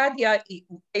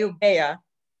Eubea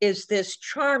is this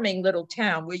charming little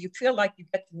town where you feel like you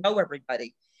get to know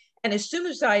everybody. And as soon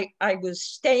as I was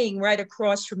staying right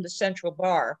across from the Central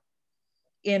Bar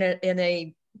in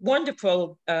a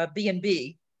wonderful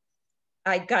B&B,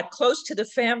 I got close to the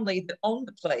family that owned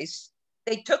the place.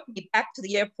 They took me back to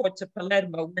the airport to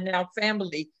Palermo. We're now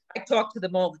family. I talk to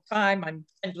them all the time. I'm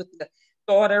friends with the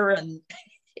daughter, and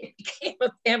it became a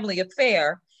family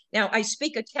affair. Now, I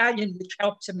speak Italian, which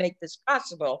helped to make this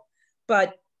possible,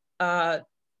 but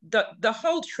the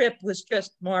whole trip was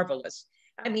just marvelous.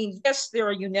 I mean, yes, there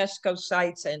are UNESCO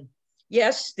sites, and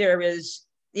yes, there is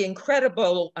the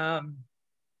incredible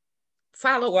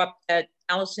follow-up that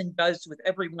Allison does with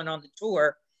everyone on the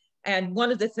tour. And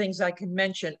one of the things I can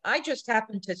mention, I just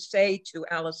happened to say to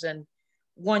Allison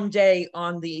one day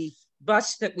on the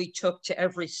bus that we took to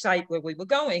every site where we were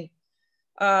going,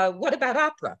 what about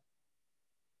opera?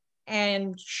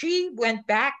 And she went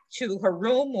back to her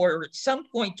room, or at some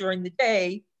point during the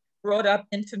day, brought up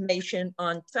information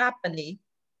on Trapani,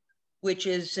 which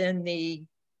is in the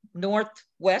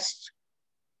northwest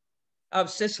of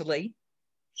Sicily.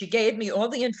 She gave me all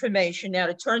the information. Now,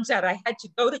 it turns out I had to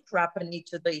go to Trapani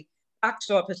to the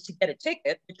box office to get a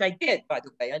ticket, which I did, by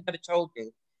the way. I never told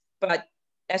you. But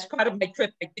as part of my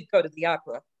trip, I did go to the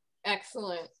opera.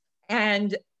 Excellent.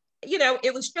 And,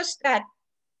 it was just that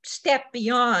step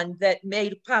beyond that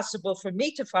made it possible for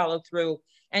me to follow through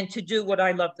and to do what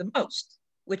I love the most,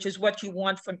 which is what you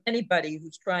want from anybody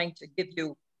who's trying to give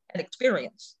you an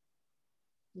experience.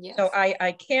 Yes. So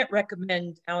I can't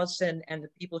recommend Allison and the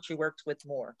people she works with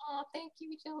more. Oh, thank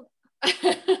you, Jill.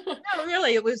 No,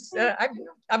 really, it was,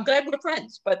 I'm glad we're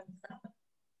friends, but.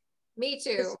 Me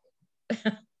too.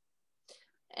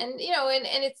 And,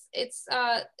 and it's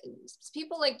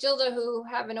people like Gilda who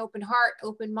have an open heart,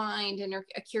 open mind, and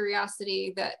a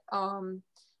curiosity that,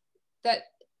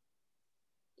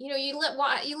 you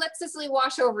let Sicily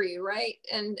wash over you, right?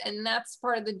 And that's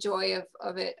part of the joy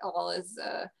of it all is.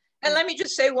 And let me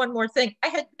just say one more thing. I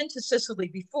had been to Sicily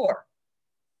before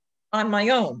on my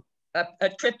own, a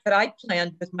trip that I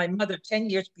planned with my mother 10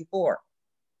 years before.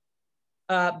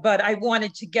 But I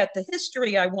wanted to get the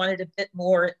history. I wanted a bit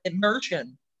more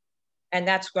immersion. And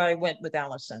that's why I went with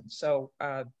Allison. So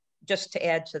just to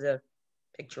add to the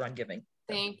picture I'm giving.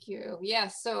 Thank you. Yeah.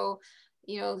 So,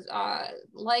 you know,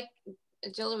 like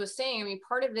Jill was saying, I mean,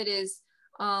 part of it is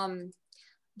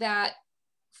that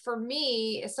for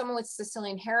me, as someone with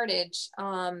Sicilian heritage,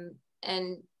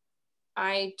 and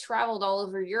I traveled all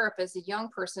over Europe as a young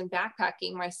person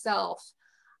backpacking myself,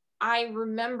 I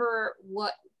remember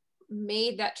what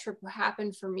made that trip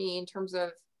happen for me in terms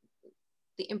of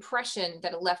the impression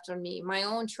that it left on me. My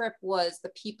own trip was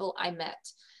the people I met.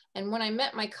 And when I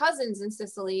met my cousins in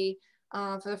Sicily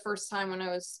for the first time when I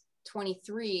was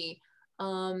 23,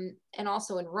 and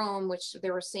also in Rome, which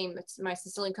they were saying my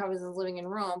Sicilian cousins living in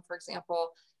Rome, for example,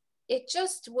 it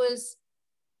just was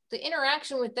the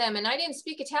interaction with them. And I didn't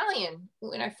speak Italian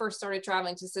when I first started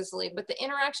traveling to Sicily, but the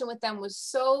interaction with them was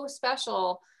so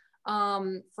special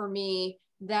for me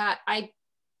that I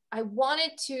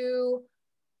wanted to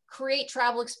create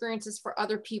travel experiences for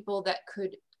other people that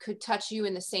could touch you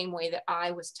in the same way that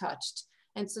I was touched.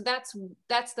 And so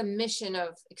that's the mission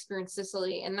of Experience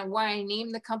Sicily, and why I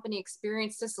named the company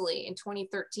Experience Sicily in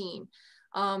 2013.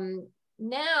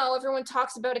 Now everyone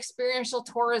talks about experiential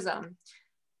tourism.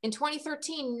 In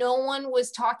 2013, no one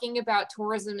was talking about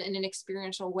tourism in an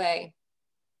experiential way.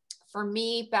 For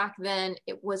me back then,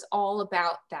 it was all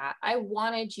about that. I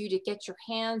wanted you to get your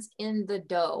hands in the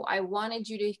dough. I wanted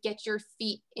you to get your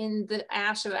feet in the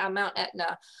ash of Mount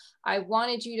Etna. I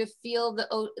wanted you to feel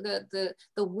the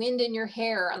wind in your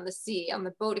hair on the sea, on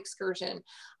the boat excursion.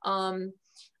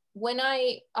 When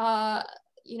I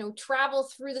you know, travel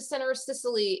through the center of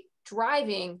Sicily,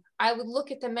 driving, I would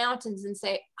look at the mountains and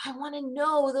say, I want to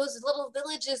know those little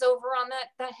villages over on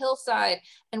that hillside.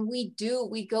 And we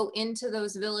go into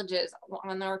those villages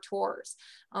on our tours,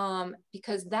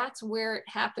 because that's where it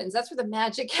happens. That's where the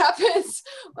magic happens,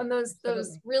 on those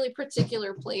really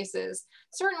particular places.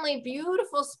 Certainly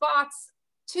beautiful spots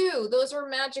too. Those are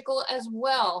magical as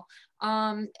well.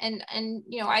 And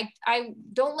you know, I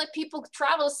don't let people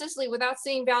travel to Sicily without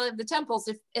seeing Valley of the Temples,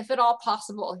 if at all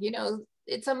possible. You know,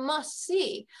 it's a must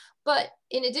see. But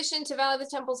in addition to Valley of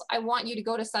the Temples, I want you to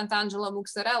go to Sant'Angelo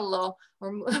Muxarello,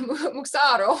 or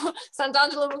Muxaro,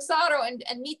 Sant'Angelo Muxaro,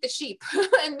 and meet the sheep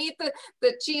and meet the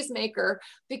cheesemaker,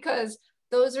 because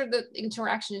those are the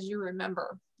interactions you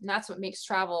remember. And that's what makes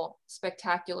travel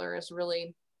spectacular, is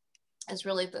really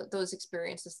those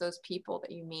experiences, those people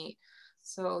that you meet.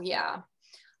 So yeah.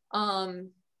 Cheryl,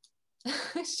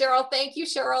 thank you,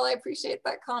 Cheryl. I appreciate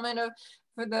that comment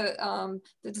for the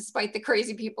despite the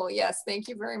crazy people. Yes, thank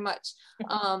you very much.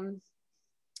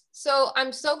 So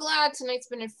I'm so glad tonight's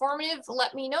been informative.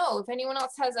 Let me know if anyone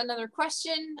else has another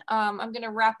question. I'm going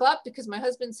to wrap up because my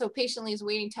husband so patiently is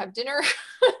waiting to have dinner.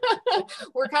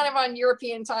 We're kind of on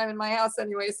European time in my house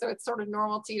anyway, so it's sort of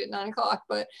normal to eat at 9 o'clock,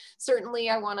 but certainly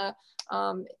I want to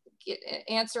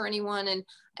answer anyone.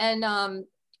 And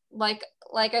like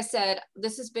I said,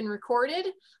 this has been recorded,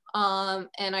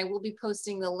 and I will be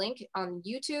posting the link on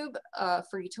YouTube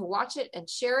for you to watch it and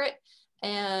share it.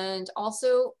 And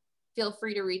also feel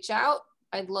free to reach out.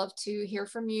 I'd love to hear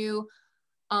from you.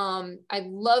 I'd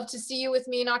love to see you with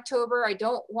me in October. I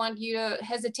don't want you to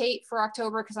hesitate for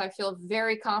October, because I feel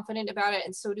very confident about it,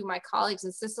 and so do my colleagues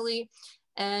in Sicily.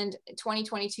 And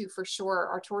 2022 for sure,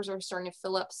 our tours are starting to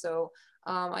fill up. So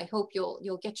I hope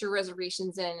you'll get your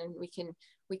reservations in, and we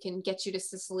can get you to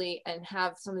Sicily and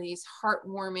have some of these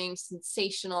heartwarming,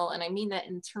 sensational, and I mean that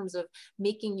in terms of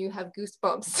making you have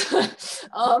goosebumps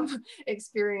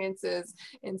experiences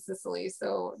in Sicily.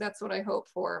 So that's what I hope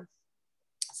for.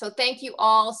 So thank you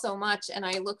all so much, and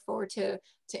I look forward to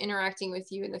interacting with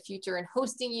you in the future and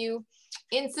hosting you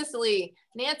in Sicily.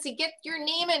 Nancy, get your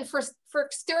name in for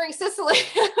Stirring Sicily.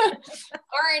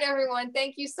 All right, everyone.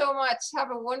 Thank you so much. Have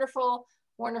a wonderful,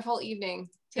 wonderful evening.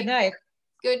 Good night.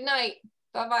 Good night.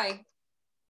 Bye-bye.